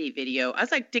Kitty Kitty video? I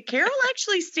was like, did Carol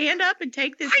actually stand up and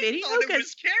take this video? I thought it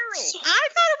was Carol. I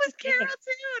thought it was Carol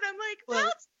too, and I'm like,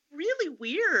 that's really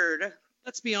weird.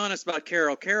 Let's be honest about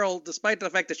Carol. Carol, despite the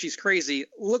fact that she's crazy,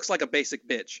 looks like a basic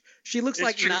bitch. She looks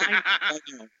like 9.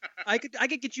 I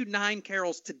could get you 9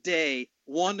 Carols today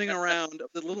wandering around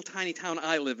the little tiny town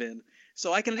I live in.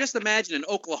 So I can just imagine in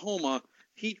Oklahoma,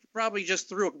 he probably just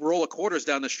threw a roll of quarters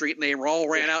down the street and they all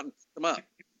ran out and picked them up.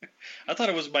 I thought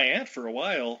it was my aunt for a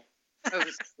while. It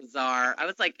was bizarre. I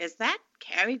was like, is that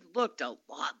Carol? He looked a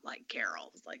lot like Carol. I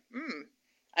was like,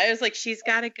 I was like, she's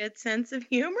got a good sense of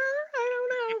humor? I don't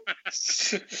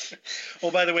know.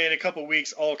 Well, by the way, in a couple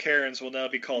weeks, all Karens will now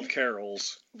be called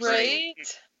Carols. Right?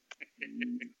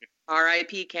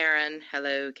 R.I.P. Karen.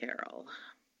 Hello, Carol.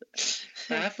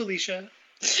 Hi, Felicia.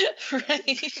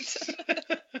 Right.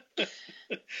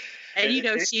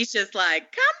 And, she's just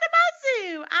like, come to my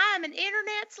zoo. I'm an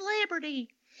internet celebrity.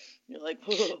 You're like,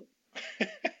 whoa.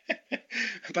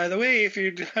 By the way, if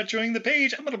you're not enjoying the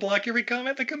page, I'm going to block every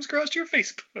comment that comes across your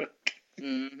Facebook.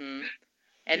 Mm-hmm.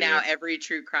 And now every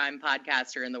true crime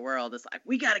podcaster in the world is like,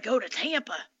 we got to go to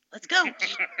Tampa. Let's go.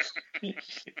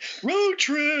 Road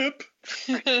trip.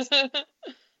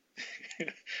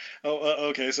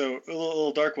 Okay. So a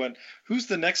little dark one. Who's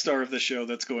the next star of the show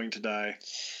that's going to die?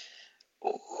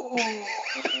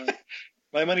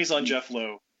 My money's on Jeff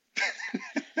Lowe.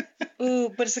 Ooh,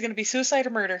 but is it going to be suicide or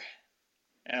murder?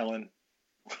 Alan.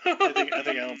 I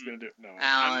think Alan's going to do it. No.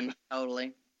 Alan,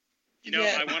 totally. You know,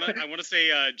 I want to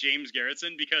say James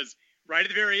Garretson, because right at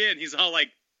the very end, he's all like,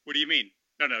 "What do you mean?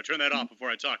 No, turn that off before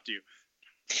I talk to you."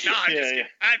 No, I'm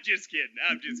just kidding.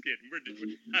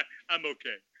 I'm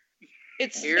okay.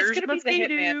 It's going to be the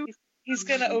hitman. He's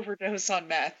going to overdose on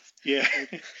meth. Yeah.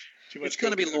 It's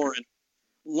going to be Lauren.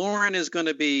 Lauren is going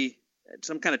to be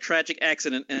some kind of tragic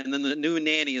accident, and then the new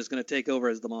nanny is going to take over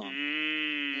as the mom.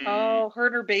 Oh, her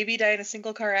and her baby die in a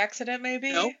single car accident,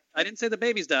 maybe? No, I didn't say the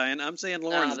baby's dying. I'm saying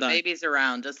Lauren's the dying. The baby's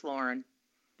around, just Lauren.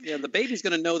 Yeah, the baby's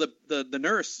going to know the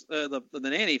nurse, the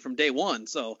nanny from day one,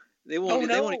 so they won't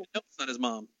even know it's not his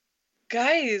mom.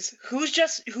 Guys, who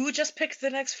just picked the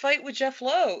next fight with Jeff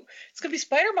Lowe? It's going to be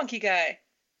Spider Monkey guy.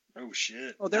 Oh,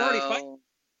 shit. Oh, they're already fighting.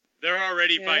 They're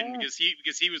already fighting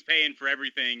because he was paying for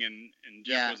everything and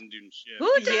Jeff wasn't doing shit.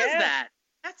 Who does that?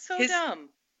 That's so dumb.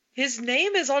 His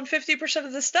name is on 50%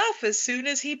 of the stuff. As soon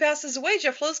as he passes away,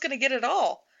 Jeff Lowe's going to get it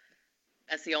all.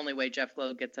 That's the only way Jeff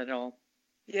Lowe gets it all.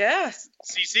 Yeah.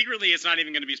 See, secretly, it's not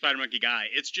even going to be Spider Monkey Guy.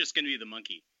 It's just going to be the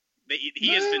monkey.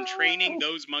 He has been training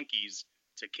those monkeys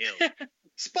to kill.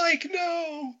 Spike,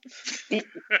 no! No,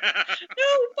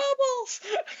 Bubbles!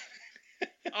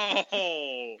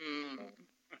 Oh.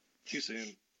 Too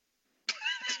soon.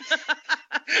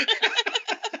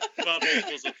 Bubbles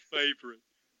was a favorite.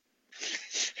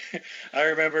 I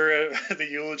remember the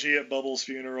eulogy at Bubbles'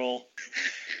 funeral.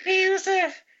 He used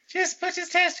to just put his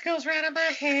testicles right on my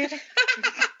head.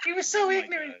 He was so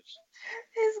ignorant.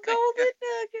 His golden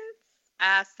nuggets.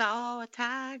 I saw a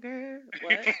tiger.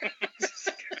 What?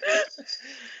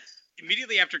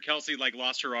 Immediately after Kelsey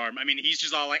lost her arm, I mean, he's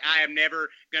just all like, "I am never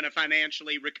gonna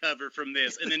financially recover from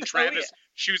this," and then Travis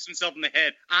shoots himself in the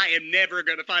head. "I am never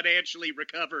gonna financially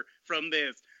recover from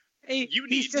this." Hey, you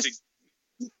need to.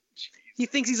 He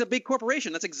thinks he's a big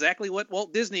corporation. That's exactly what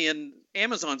Walt Disney and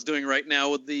Amazon's doing right now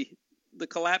with the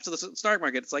collapse of the stock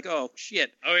market. It's like, oh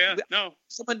shit. Oh yeah, no.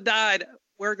 Someone died.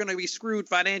 We're gonna be screwed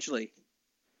financially.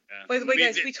 Yeah. By the way,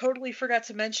 guys, we totally forgot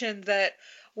to mention that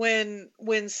when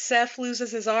Seth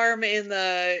loses his arm in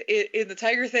the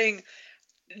tiger thing,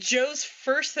 Joe's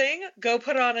first thing, go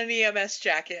put on an EMS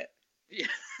jacket. Yeah.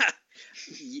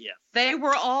 Yeah. They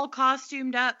were all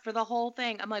costumed up for the whole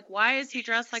thing. I'm like, why is he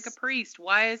dressed like a priest?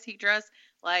 Why is he dressed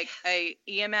like a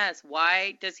EMS?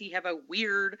 Why does he have a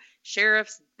weird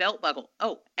sheriff's belt buckle?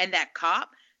 Oh, and that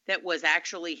cop that was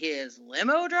actually his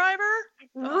limo driver?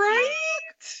 Right?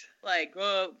 Like,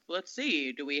 let's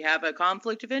see. Do we have a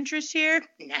conflict of interest here?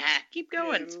 Nah, keep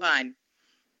going. It's fine.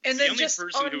 And the then only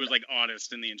person who was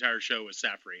honest in the entire show was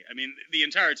Safri. I mean, the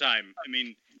entire time. I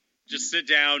mean, just sit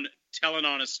down, tell an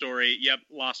honest story. Yep,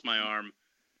 lost my arm.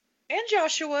 And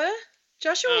Joshua.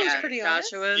 Joshua was pretty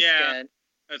honest. Joshua's good.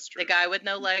 That's true. The guy with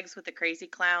no legs with the crazy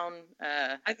clown.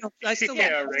 I still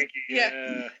Ranky.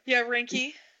 Yeah,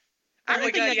 Ranky. I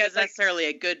don't think he's necessarily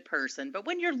a good person, but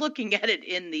when you're looking at it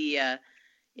in the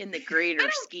greater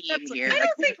scheme here, I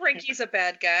don't think Ranky's a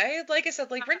bad guy. Like I said,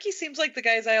 Ranky seems like the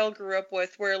guys I all grew up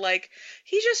with, where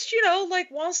he just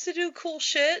wants to do cool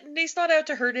shit, and he's not out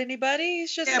to hurt anybody.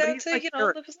 He's just out to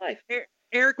live his life.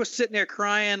 Eric was sitting there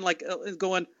crying,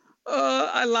 going,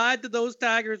 "I lied to those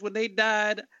tigers when they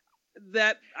died.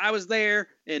 That I was there."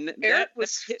 And Eric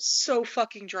was so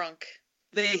fucking drunk.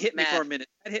 They hit me for a minute.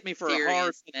 That hit me for a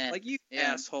hard minute. Like, you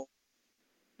asshole.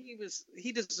 He's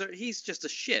just a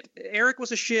shit. Eric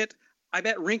was a shit. I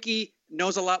bet Rinky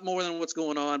knows a lot more than what's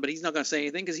going on, but he's not going to say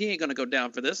anything because he ain't going to go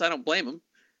down for this. I don't blame him.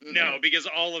 No, because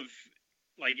all of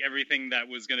everything that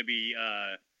was going to be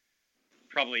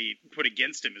probably put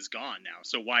against him is gone now.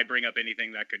 So why bring up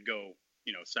anything that could go,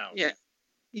 south? Yeah.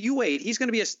 You wait. He's going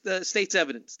to be a state's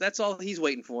evidence. That's all he's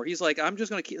waiting for. He's like, I'm just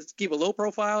going to keep a low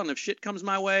profile, and if shit comes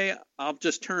my way, I'll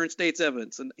just turn state's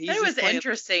evidence. And it was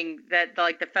interesting that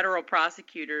the federal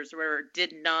prosecutors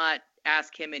did not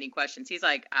ask him any questions. He's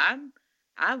like,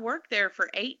 I worked there for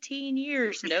 18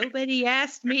 years. Nobody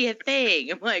asked me a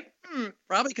thing. I'm like,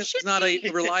 probably because he's not a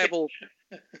reliable.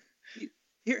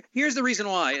 Here's the reason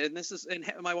why, and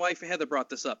my wife Heather brought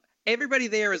this up. Everybody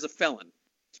there is a felon,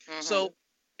 so.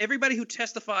 Everybody who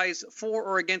testifies for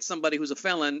or against somebody who's a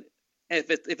felon, if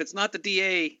it's not the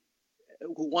DA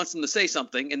who wants them to say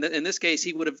something, and in this case,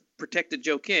 he would have protected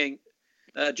Joe Exotic.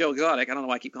 I don't know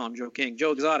why I keep calling him Joe King. Joe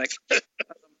Exotic.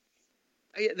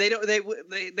 They don't. They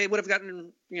would have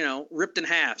gotten ripped in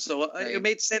half. So it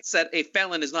made sense that a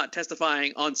felon is not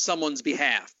testifying on someone's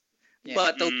behalf,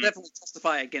 but they'll definitely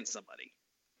testify against somebody.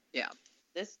 Yeah,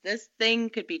 this thing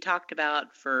could be talked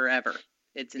about forever.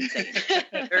 It's insane.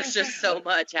 There's just so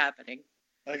much happening.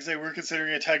 Like I say, we're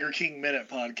considering a Tiger King minute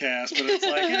podcast, but it's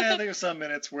like, there's some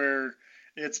minutes where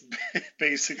it's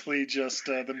basically just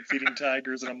them feeding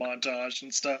tigers in a montage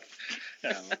and stuff.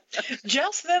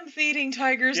 Just them feeding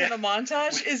tigers in a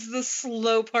montage is the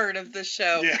slow part of the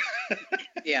show.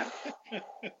 Yeah.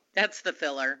 That's the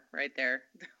filler right there.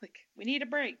 Like, we need a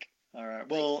break. All right.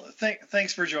 Well,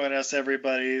 thanks for joining us,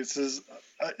 everybody. This is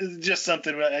just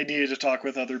something I needed to talk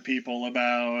with other people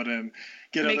about and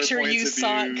get make other sure points you of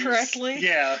saw views. it correctly.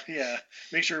 Yeah.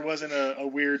 Make sure it wasn't a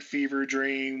weird fever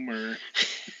dream or.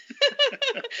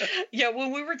 Yeah,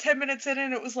 when we were 10 minutes in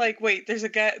and it was like, wait, there's a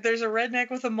redneck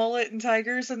with a mullet and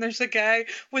tigers, and there's a guy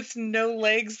with no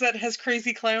legs that has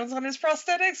crazy clowns on his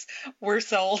prosthetics. We're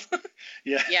sold.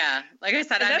 Yeah. Like I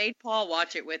said, I made Paul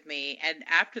watch it with me, and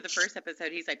after the first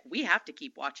episode, he's like, we have to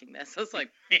keep watching this. I was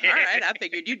like, all right, I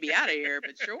figured you'd be out of here,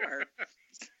 but sure.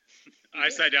 I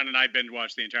sat down and I binge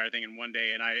watched the entire thing in one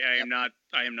day, and I am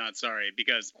not sorry,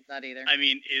 because not either. I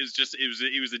mean,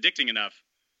 it was addicting enough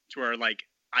to where like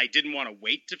I didn't want to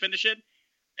wait to finish it,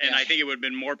 and I think it would have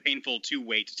been more painful to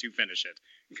wait to finish it.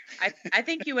 I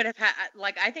think you would have had,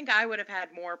 I think I would have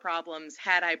had more problems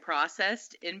had I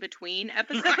processed in between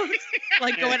episodes.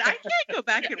 Like going, I can't go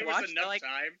back and watch that. Like,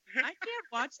 time. I can't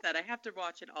watch that. I have to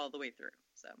watch it all the way through.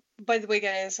 So. By the way,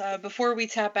 guys, before we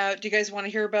tap out, do you guys want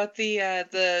to hear about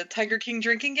the Tiger King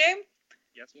drinking game?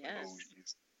 Yes.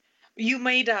 You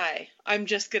may die. I'm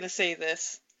just going to say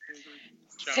this.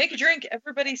 Take a drink.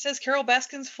 Everybody says Carol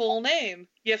Baskin's full name.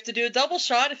 You have to do a double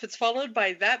shot if it's followed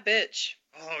by that bitch.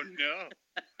 Oh, no.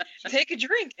 Take a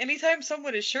drink anytime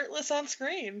someone is shirtless on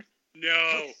screen.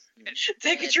 No.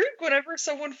 Take a drink whenever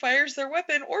someone fires their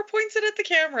weapon or points it at the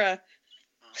camera.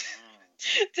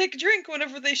 Take a drink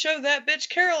whenever they show that bitch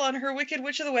Carol on her Wicked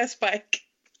Witch of the West bike.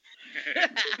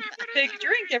 Take a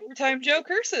drink every time Joe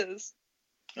curses.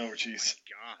 Oh, jeez.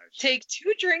 Gosh. Take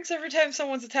 2 drinks every time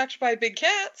someone's attacked by big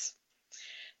cats.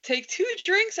 Take 2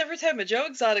 drinks every time a Joe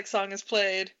Exotic song is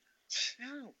played.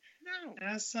 No.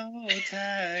 I saw a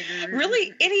tiger.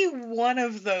 Really, any one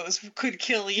of those could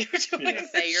kill you.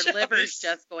 Say your liver's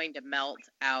just going to melt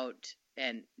out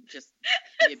and just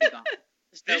you'd be gone.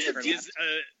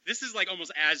 This is like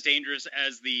almost as dangerous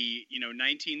as the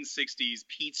 1960s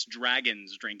Pete's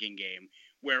Dragons drinking game,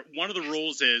 where one of the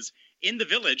rules is in the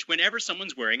village, whenever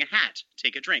someone's wearing a hat,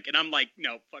 take a drink. And I'm like,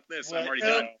 no, fuck this. I'm already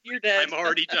done. You're dead. I'm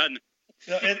already done.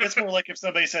 It's more like if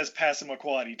somebody says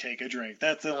Passamaquoddy, take a drink.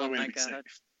 That's the only way to be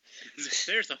safe.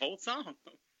 There's the whole song.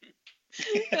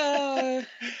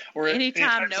 Or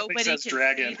anytime nobody says can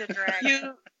dragon. see the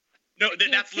dragon. No,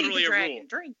 that's literally a rule.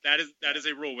 Drink. That is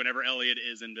a rule whenever Elliot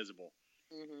is invisible.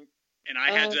 Mm-hmm. And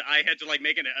I had to like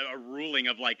make a ruling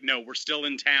of like, no, we're still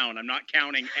in town. I'm not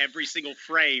counting every single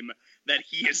frame that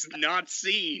he is not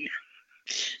seen.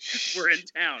 We're in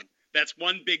town. That's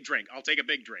one big drink. I'll take a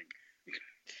big drink.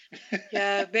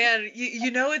 Yeah, man.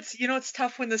 It's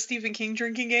tough when the Stephen King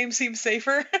drinking game seems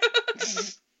safer.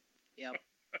 Yep.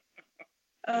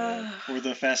 Or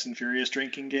the Fast and Furious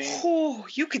drinking game. Oh,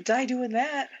 you could die doing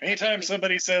that. Anytime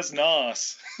somebody says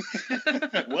Nos.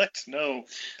 What? No.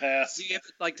 Pass. Do you have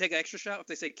to like take an extra shot if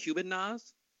they say Cuban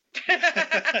Nas? Now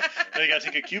you gotta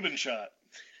take a Cuban shot.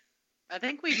 I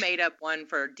think we made up one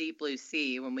for Deep Blue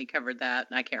Sea when we covered that.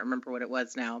 I can't remember what it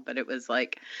was now, but it was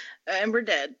like, and we're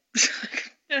dead.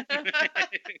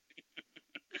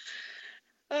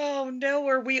 Oh no,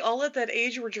 are we all at that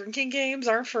age where drinking games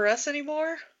aren't for us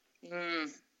anymore?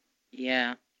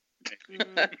 Yeah.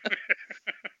 Can't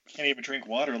even drink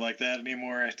water like that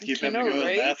anymore. I have to keep having to go to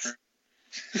the bathroom.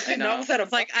 I know.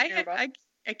 It's like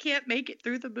I can't make it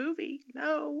through the movie.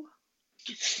 No.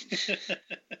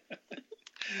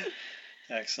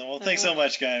 Excellent. Well, thanks so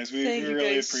much, guys. We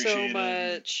really appreciate so it.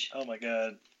 much. Oh my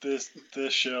god, this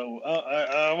show.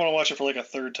 I want to watch it for like a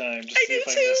third time just to see if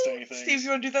I missed anything. Steve, you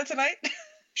want to do that tonight?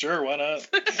 Sure, why not?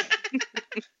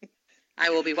 I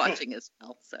will be watching as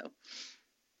well. So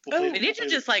we need to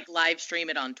just like live stream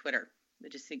it on Twitter. We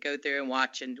just go through and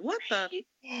watch and what the.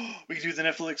 We can do the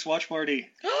Netflix watch party.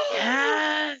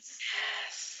 Yes.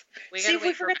 See if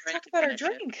we forgot to talk about our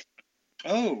drink.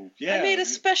 Oh, yeah. I made a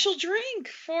special drink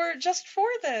for this.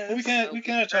 Well, we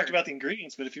kind of talked about the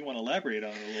ingredients, but if you want to elaborate on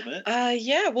it a little bit.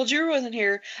 Yeah, well, Drew wasn't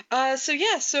here.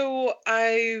 So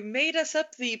I made us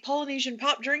up the Polynesian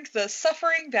pop drink, the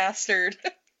Suffering Bastard.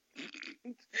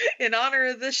 in honor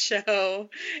of this show.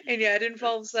 And yeah, it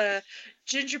involves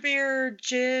ginger beer,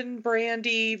 gin,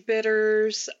 brandy,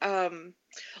 bitters,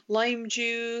 lime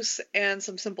juice, and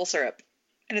some simple syrup.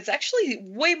 And it's actually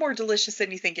way more delicious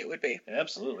than you think it would be.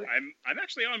 Absolutely. I'm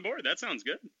actually on board. That sounds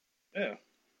good. Yeah.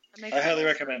 I highly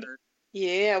recommend it.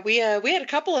 Yeah, we had a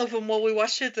couple of them while we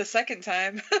watched it the second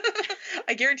time.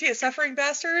 I guarantee a Suffering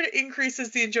Bastard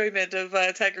increases the enjoyment of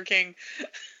Tiger King.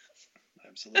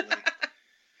 Absolutely.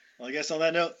 Well, I guess on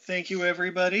that note, thank you,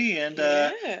 everybody. And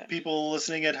people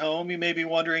listening at home, you may be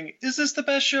wondering, is this the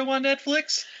best show on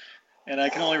Netflix? And I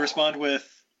can only respond with,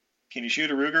 can you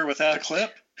shoot a Ruger without a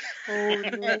clip? Oh,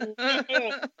 no.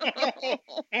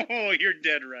 Oh, you're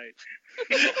dead right.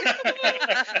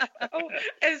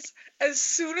 As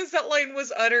soon as that line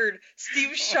was uttered,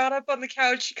 Steve shot up on the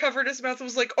couch, covered his mouth, and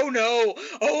was like, "Oh no!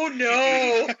 Oh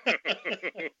no!"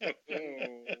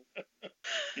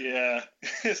 Yeah.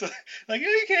 It's like,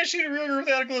 you can't shoot a Ruger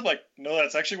without a clip. Like, no,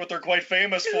 that's actually what they're quite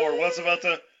famous for. What's about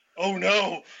to? Oh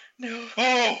no! No.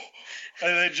 Oh!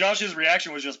 And then Josh's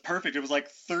reaction was just perfect. It was like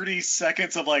 30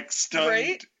 seconds of like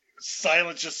stunned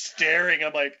silence, just staring.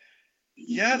 I'm like,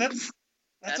 yeah, that's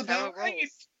about right.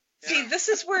 See, this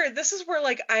is where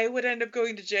like I would end up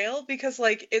going to jail, because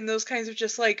like in those kinds of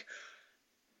just like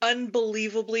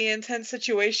unbelievably intense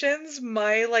situations,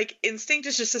 my like instinct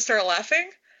is just to start laughing.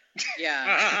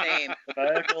 Yeah, same.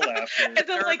 And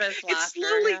then like it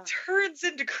slowly turns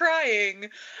into crying,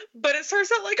 but it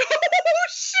starts out like, oh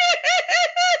shit!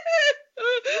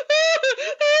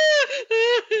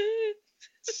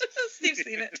 Steve's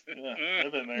seen it. Yeah,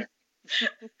 I've been there.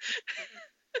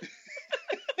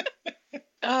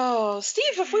 Oh,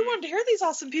 Steve, if we wanted to hear these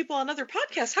awesome people on other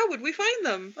podcasts, how would we find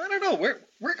them? I don't know.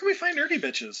 Where can we find Nerdy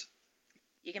Bitches?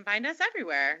 You can find us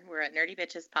everywhere. We're at Nerdy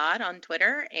Bitches Pod on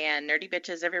Twitter and Nerdy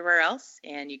Bitches everywhere else.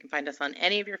 And you can find us on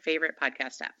any of your favorite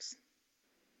podcast apps.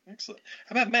 Excellent.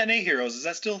 How about Matinee Heroes? Is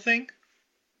that still a thing?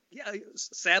 Yeah,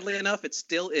 sadly enough, it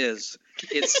still is.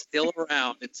 It's still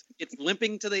around. It's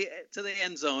limping to the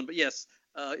end zone. But yes,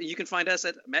 you can find us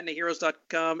at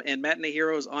matineeheroes.com and Matinee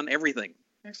Heroes on everything.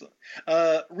 Excellent.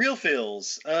 Real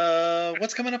Phils,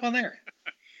 what's coming up on there?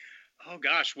 Oh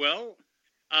gosh, well,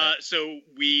 so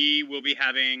we will be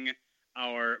having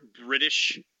our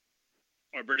British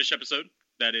episode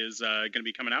that is going to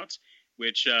be coming out.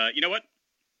 Which you know what,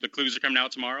 the clues are coming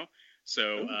out tomorrow,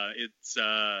 so it's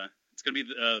going to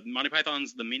be Monty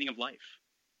Python's The Meaning of Life.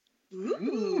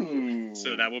 Ooh.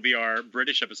 So that will be our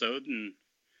British episode, and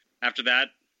after that,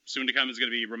 soon to come is going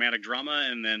to be romantic drama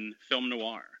and then film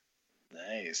noir.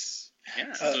 Nice.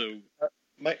 Yeah. So,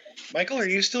 Michael, are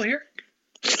you still here?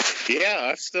 Yeah,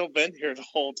 I've still been here the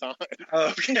whole time.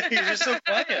 Okay, you're just so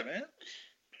quiet, man.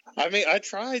 I mean, I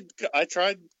tried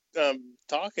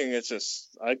talking. It's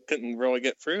just I couldn't really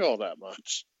get through all that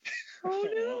much. Oh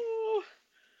no.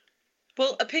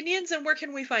 Well, opinions, and where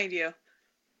can we find you?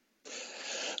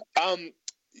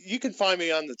 You can find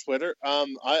me on the Twitter.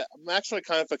 I'm actually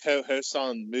kind of a co-host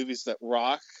on Movies That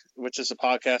Rock, which is a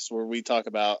podcast where we talk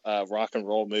about rock and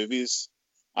roll movies.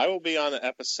 I will be on an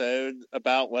episode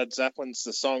about Led Zeppelin's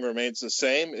The Song Remains the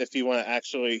Same if you want to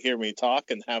actually hear me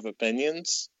talk and have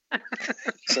opinions.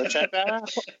 So check that out.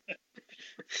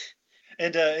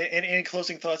 And any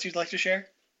closing thoughts you'd like to share?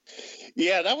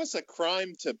 Yeah, that was a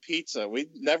crime to pizza. We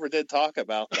never did talk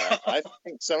about that. I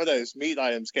think some of those meat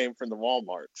items came from the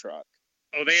Walmart truck.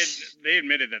 Oh, they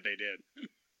admitted that they did.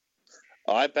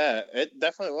 Oh, I bet. It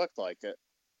definitely looked like it.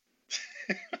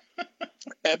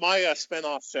 And my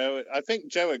spin-off show, I think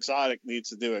Joe Exotic needs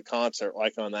to do a concert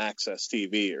like on Access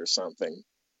TV or something.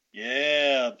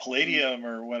 Yeah, Palladium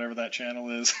or whatever that channel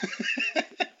is.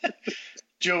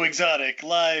 Joe Exotic,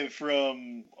 live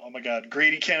from, oh my God,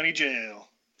 Grady County Jail.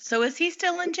 So is he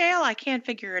still in jail? I can't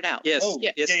figure it out. Yes. Oh,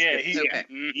 yes. Yeah.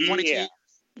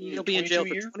 He'll be in jail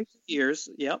for 22 years.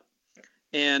 Yep.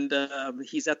 And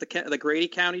he's at the Grady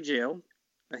County Jail.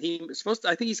 I think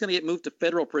he's going to get moved to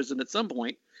federal prison at some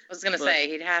point. I was going to say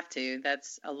he'd have to.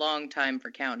 That's a long time for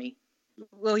county.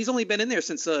 Well, he's only been in there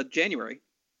since January,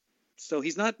 so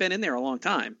he's not been in there a long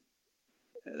time.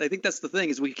 I think that's the thing,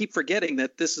 is we keep forgetting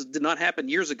that did not happen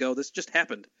years ago. This just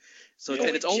happened. So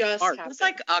and it's only March. It was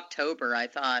like October, I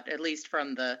thought, at least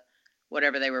from the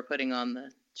whatever they were putting on the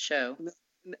show.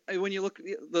 When you look,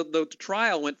 the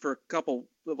trial went for a couple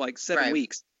of like 7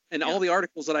 weeks, and all the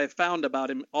articles that I found about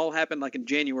him all happened like in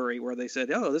January, where they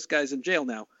said, "Oh, this guy's in jail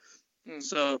now."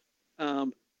 So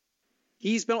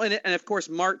he's been, and of course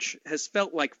March has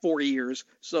felt like 4 years,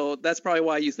 so that's probably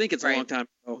why you think it's a long time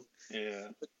ago. Yeah.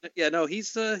 But, yeah. No, he's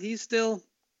still out,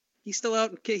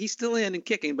 he's still in and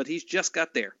kicking, but he's just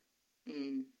got there.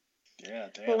 Yeah,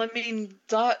 damn. Well, I mean,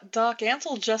 Doc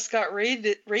Antle just got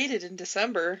raided in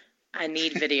December. I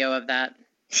need video of that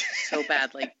so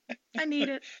badly. I need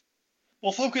it.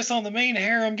 We'll focus on the main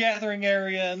harem gathering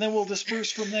area, and then we'll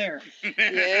disperse from there.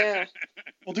 Yeah.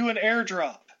 We'll do an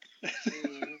airdrop.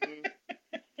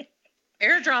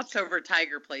 Airdrops over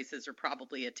tiger places are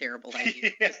probably a terrible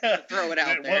idea. Just to throw it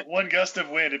out there. One gust of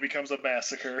wind, it becomes a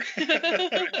massacre.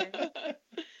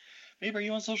 Babe, are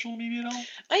you on social media at all?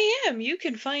 I am. You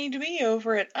can find me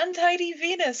over at Untidy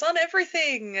Venus on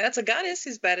everything. That's a goddess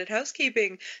who's bad at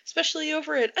housekeeping, especially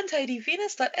over at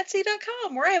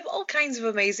untidyvenus.etsy.com, where I have all kinds of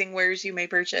amazing wares you may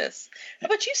purchase. How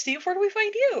about you, Steve? Where do we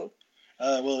find you?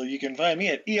 Well, you can find me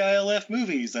at EILF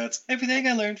Movies. That's everything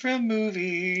I learned from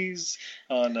movies.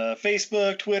 On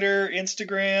Facebook, Twitter,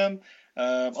 Instagram.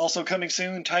 Also coming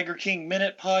soon, Tiger King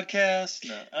Minute podcast.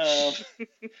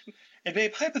 And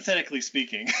babe, hypothetically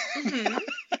speaking. Mm-hmm.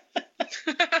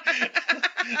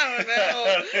 Oh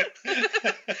no!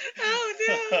 Oh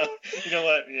no! You know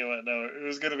what? No, it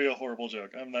was gonna be a horrible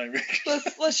joke. I'm not even.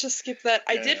 Let's just skip that.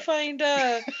 I did find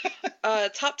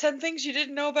top 10 things you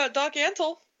didn't know about Doc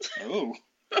Antle. Oh.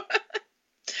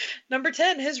 Number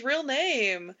 10, his real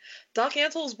name. Doc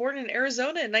Antle was born in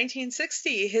Arizona in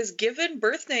 1960. His given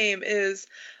birth name is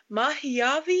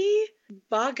Mahayavi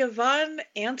Bhagavan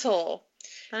Antle.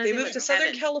 They moved to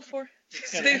Southern California.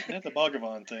 That's the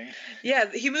Bhagavan thing. Yeah,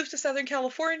 he moved to Southern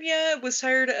California, was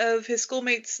tired of his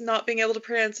schoolmates not being able to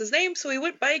pronounce his name, so he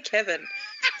went by Kevin.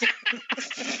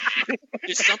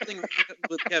 There's something wrong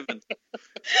with Kevin.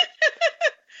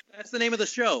 That's the name of the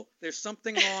show. There's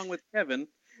something wrong with Kevin.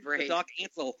 Right. The Doc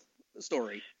Antle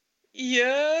story.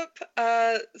 Yep.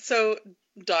 So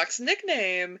Doc's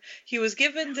nickname. He was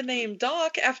given the name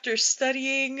Doc after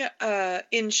studying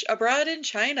abroad in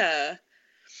China.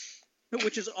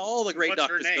 Which is all the great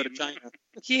doctors go to China.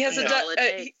 He has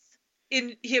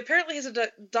he apparently has a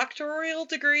doctoral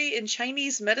degree in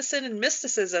Chinese medicine and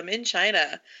mysticism in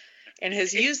China, and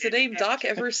has used the name Doc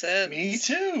ever since. Me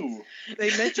too. They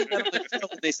mentioned that on the show.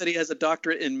 They said he has a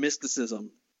doctorate in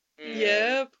mysticism.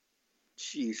 Yep.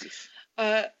 Jesus.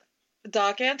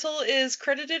 Doc Antle is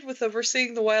credited with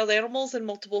overseeing the wild animals in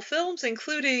multiple films,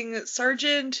 including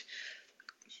Sergeant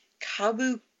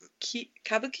Kabuki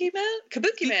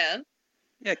Man.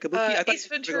 Yeah, Kabuki. Ace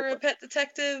Ventura, Pet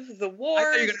Detective, The War, I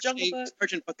thought you were Jungle going to Book. say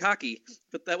Sergeant Bakaki,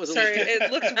 but that was Sorry,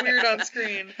 it looked weird on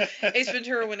screen. Ace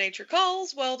Ventura, When Nature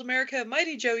Calls, Wild America,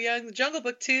 Mighty Joe Young, The Jungle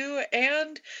Book 2,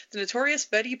 and The Notorious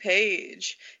Betty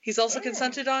Page. He's also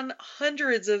consented on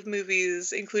hundreds of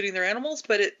movies, including their animals,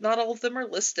 but not all of them are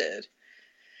listed.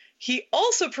 He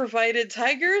also provided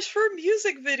tigers for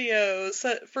music videos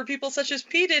for people such as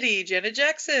P. Diddy, Janet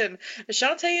Jackson,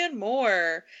 Ashanti, and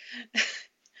more.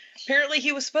 Apparently,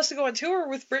 he was supposed to go on tour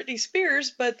with Britney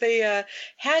Spears, but they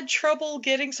had trouble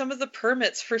getting some of the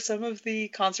permits for some of the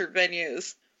concert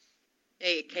venues.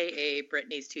 AKA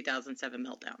Britney's 2007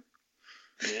 meltdown.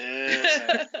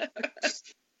 Yeah.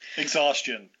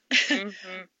 Exhaustion.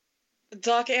 Mm-hmm.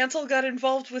 Doc Antle got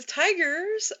involved with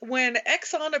tigers when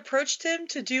Exxon approached him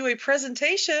to do a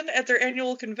presentation at their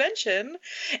annual convention,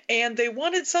 and they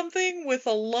wanted something with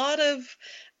a lot of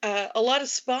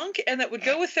spunk, and that would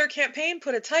go with their campaign,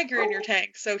 put a tiger in your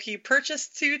tank. So he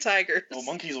purchased 2 tigers. Well,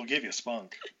 monkeys will give you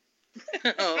spunk.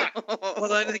 Oh. Well,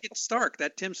 why did they get Stark,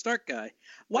 that Tim Stark guy?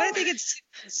 Why did they get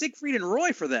Siegfried and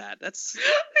Roy for that? That's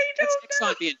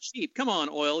Exxon being cheap. Come on,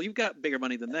 oil. You've got bigger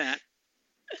money than that.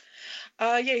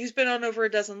 Yeah, he's been on over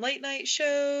a dozen late night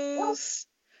shows.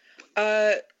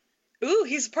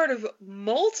 He's part of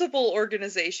multiple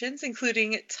organizations,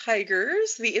 including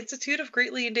Tigers, the Institute of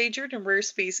Greatly Endangered and Rare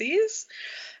Species.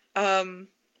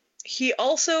 He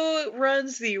also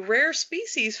runs the Rare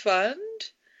Species Fund,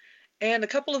 and a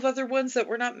couple of other ones that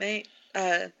were not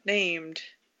named.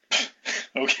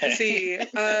 Okay. Let's see.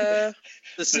 The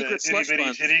Secret Slush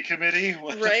Fund. Kitty Committee?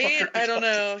 Right? I don't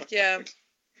know. Yeah.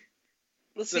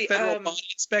 Let's see. The Federal Body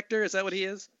Inspector, is that what he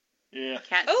is? Yeah.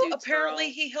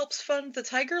 Apparently he helps fund the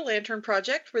Tiger Lantern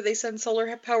Project, where they send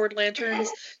solar-powered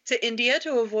lanterns to India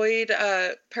to avoid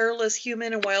perilous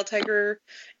human and wild tiger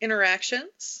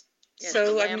interactions. Yeah,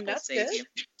 so, I mean, that's good.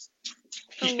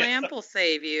 The lamp will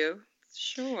save you.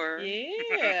 Sure.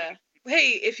 Yeah. Hey,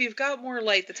 if you've got more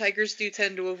light, the tigers do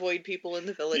tend to avoid people in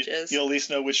the villages. You'll at least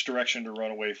know which direction to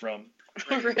run away from.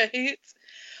 Right.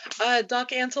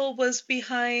 Doc Antle was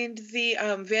behind the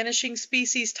Vanishing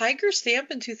Species Tiger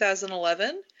stamp in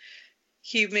 2011.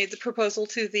 He made the proposal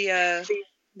to the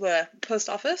post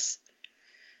office.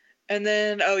 And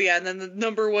then, and then the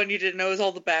number one you didn't know is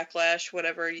all the backlash,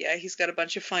 whatever. Yeah, he's got a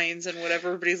bunch of fines and whatever.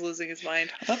 Everybody's losing his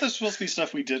mind. I thought this was supposed to be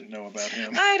stuff we didn't know about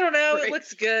him. I don't know. Right. It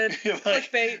looks good.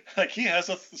 Clickbait. Like he has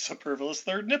a superfluous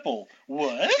third nipple.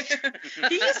 What?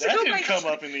 He used to That go didn't by come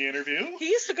up in the interview. He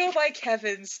used to go by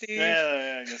Kevin, Steve.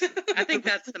 Yeah, I guess. I think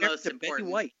that's the most To Betty important.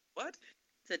 White. What?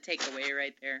 It's a takeaway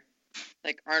right there.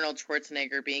 Like Arnold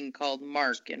Schwarzenegger being called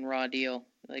Mark in Raw Deal.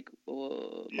 Like,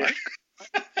 Mark?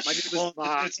 My name is Well,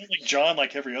 Mark. it's not like John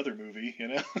like every other movie, you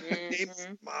know? Name's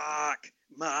Mark.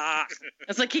 Mark.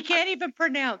 It's like he can't even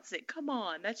pronounce it. Come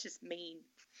on, that's just mean.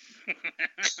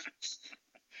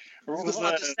 Or what You was don't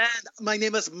that? understand. My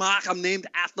name is Mark. I'm named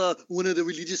after one of the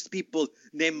religious people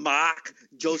named Mark,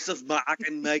 Joseph, Mark,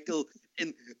 and Michael,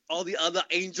 and all the other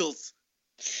angels.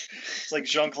 It's like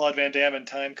Jean-Claude Van Damme in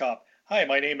Time Cop. Hi,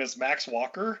 my name is Max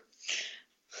Walker.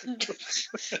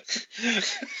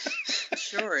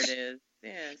 Sure it is.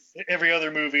 Yes. Every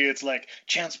other movie, it's like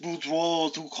Chance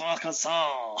Boudreau to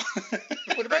croissant.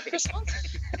 What about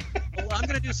croissants? Well, I'm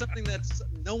going to do something that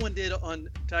no one did on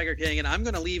Tiger King, and I'm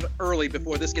going to leave early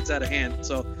before this gets out of hand.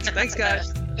 So, thanks,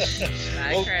 guys.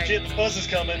 Bye, Oh Craig. shit, the buzz is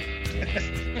coming.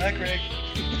 Bye, Craig.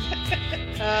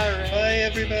 All right. Bye,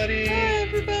 everybody. Bye,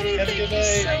 everybody. Have a Thank good you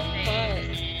night. so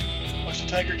much. Watch the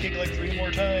Tiger King like 3 more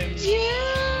times.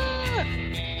 Yeah.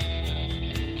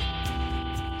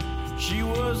 She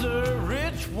was a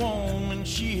rich woman,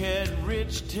 she had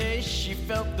rich taste, she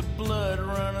felt the blood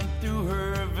running through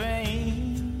her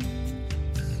veins.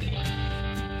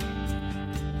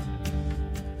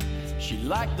 She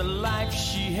liked the life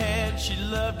she had, she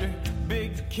loved her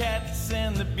big cats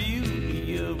and the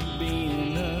beauty of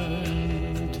being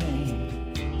untamed.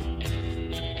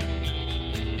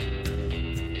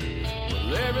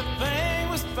 Well, everything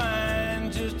was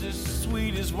fine, just as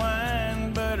sweet as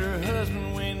wine, but her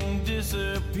husband went and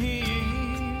disappeared.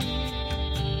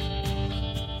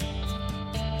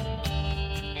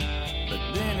 But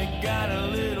then it got a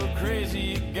little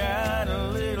crazy, it got a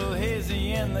little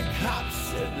hazy, and the cops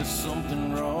said there's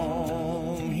something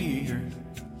wrong here.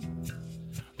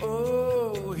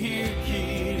 Oh, here,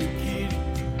 kitty, kitty,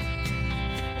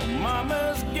 oh,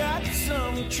 mama's got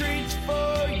some treats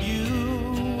for you.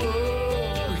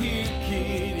 Oh, here,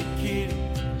 kitty, kitty,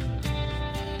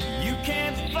 you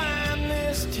can't find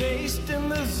this taste in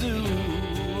the zoo.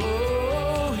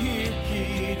 Oh, here,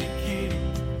 kitty, kitty,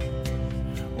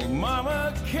 well,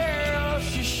 Mama Carol,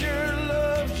 she sure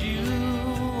loves you.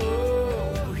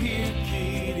 Oh, here,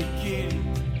 kitty, kitty,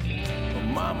 well,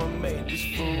 Mama made this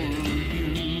for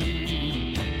you.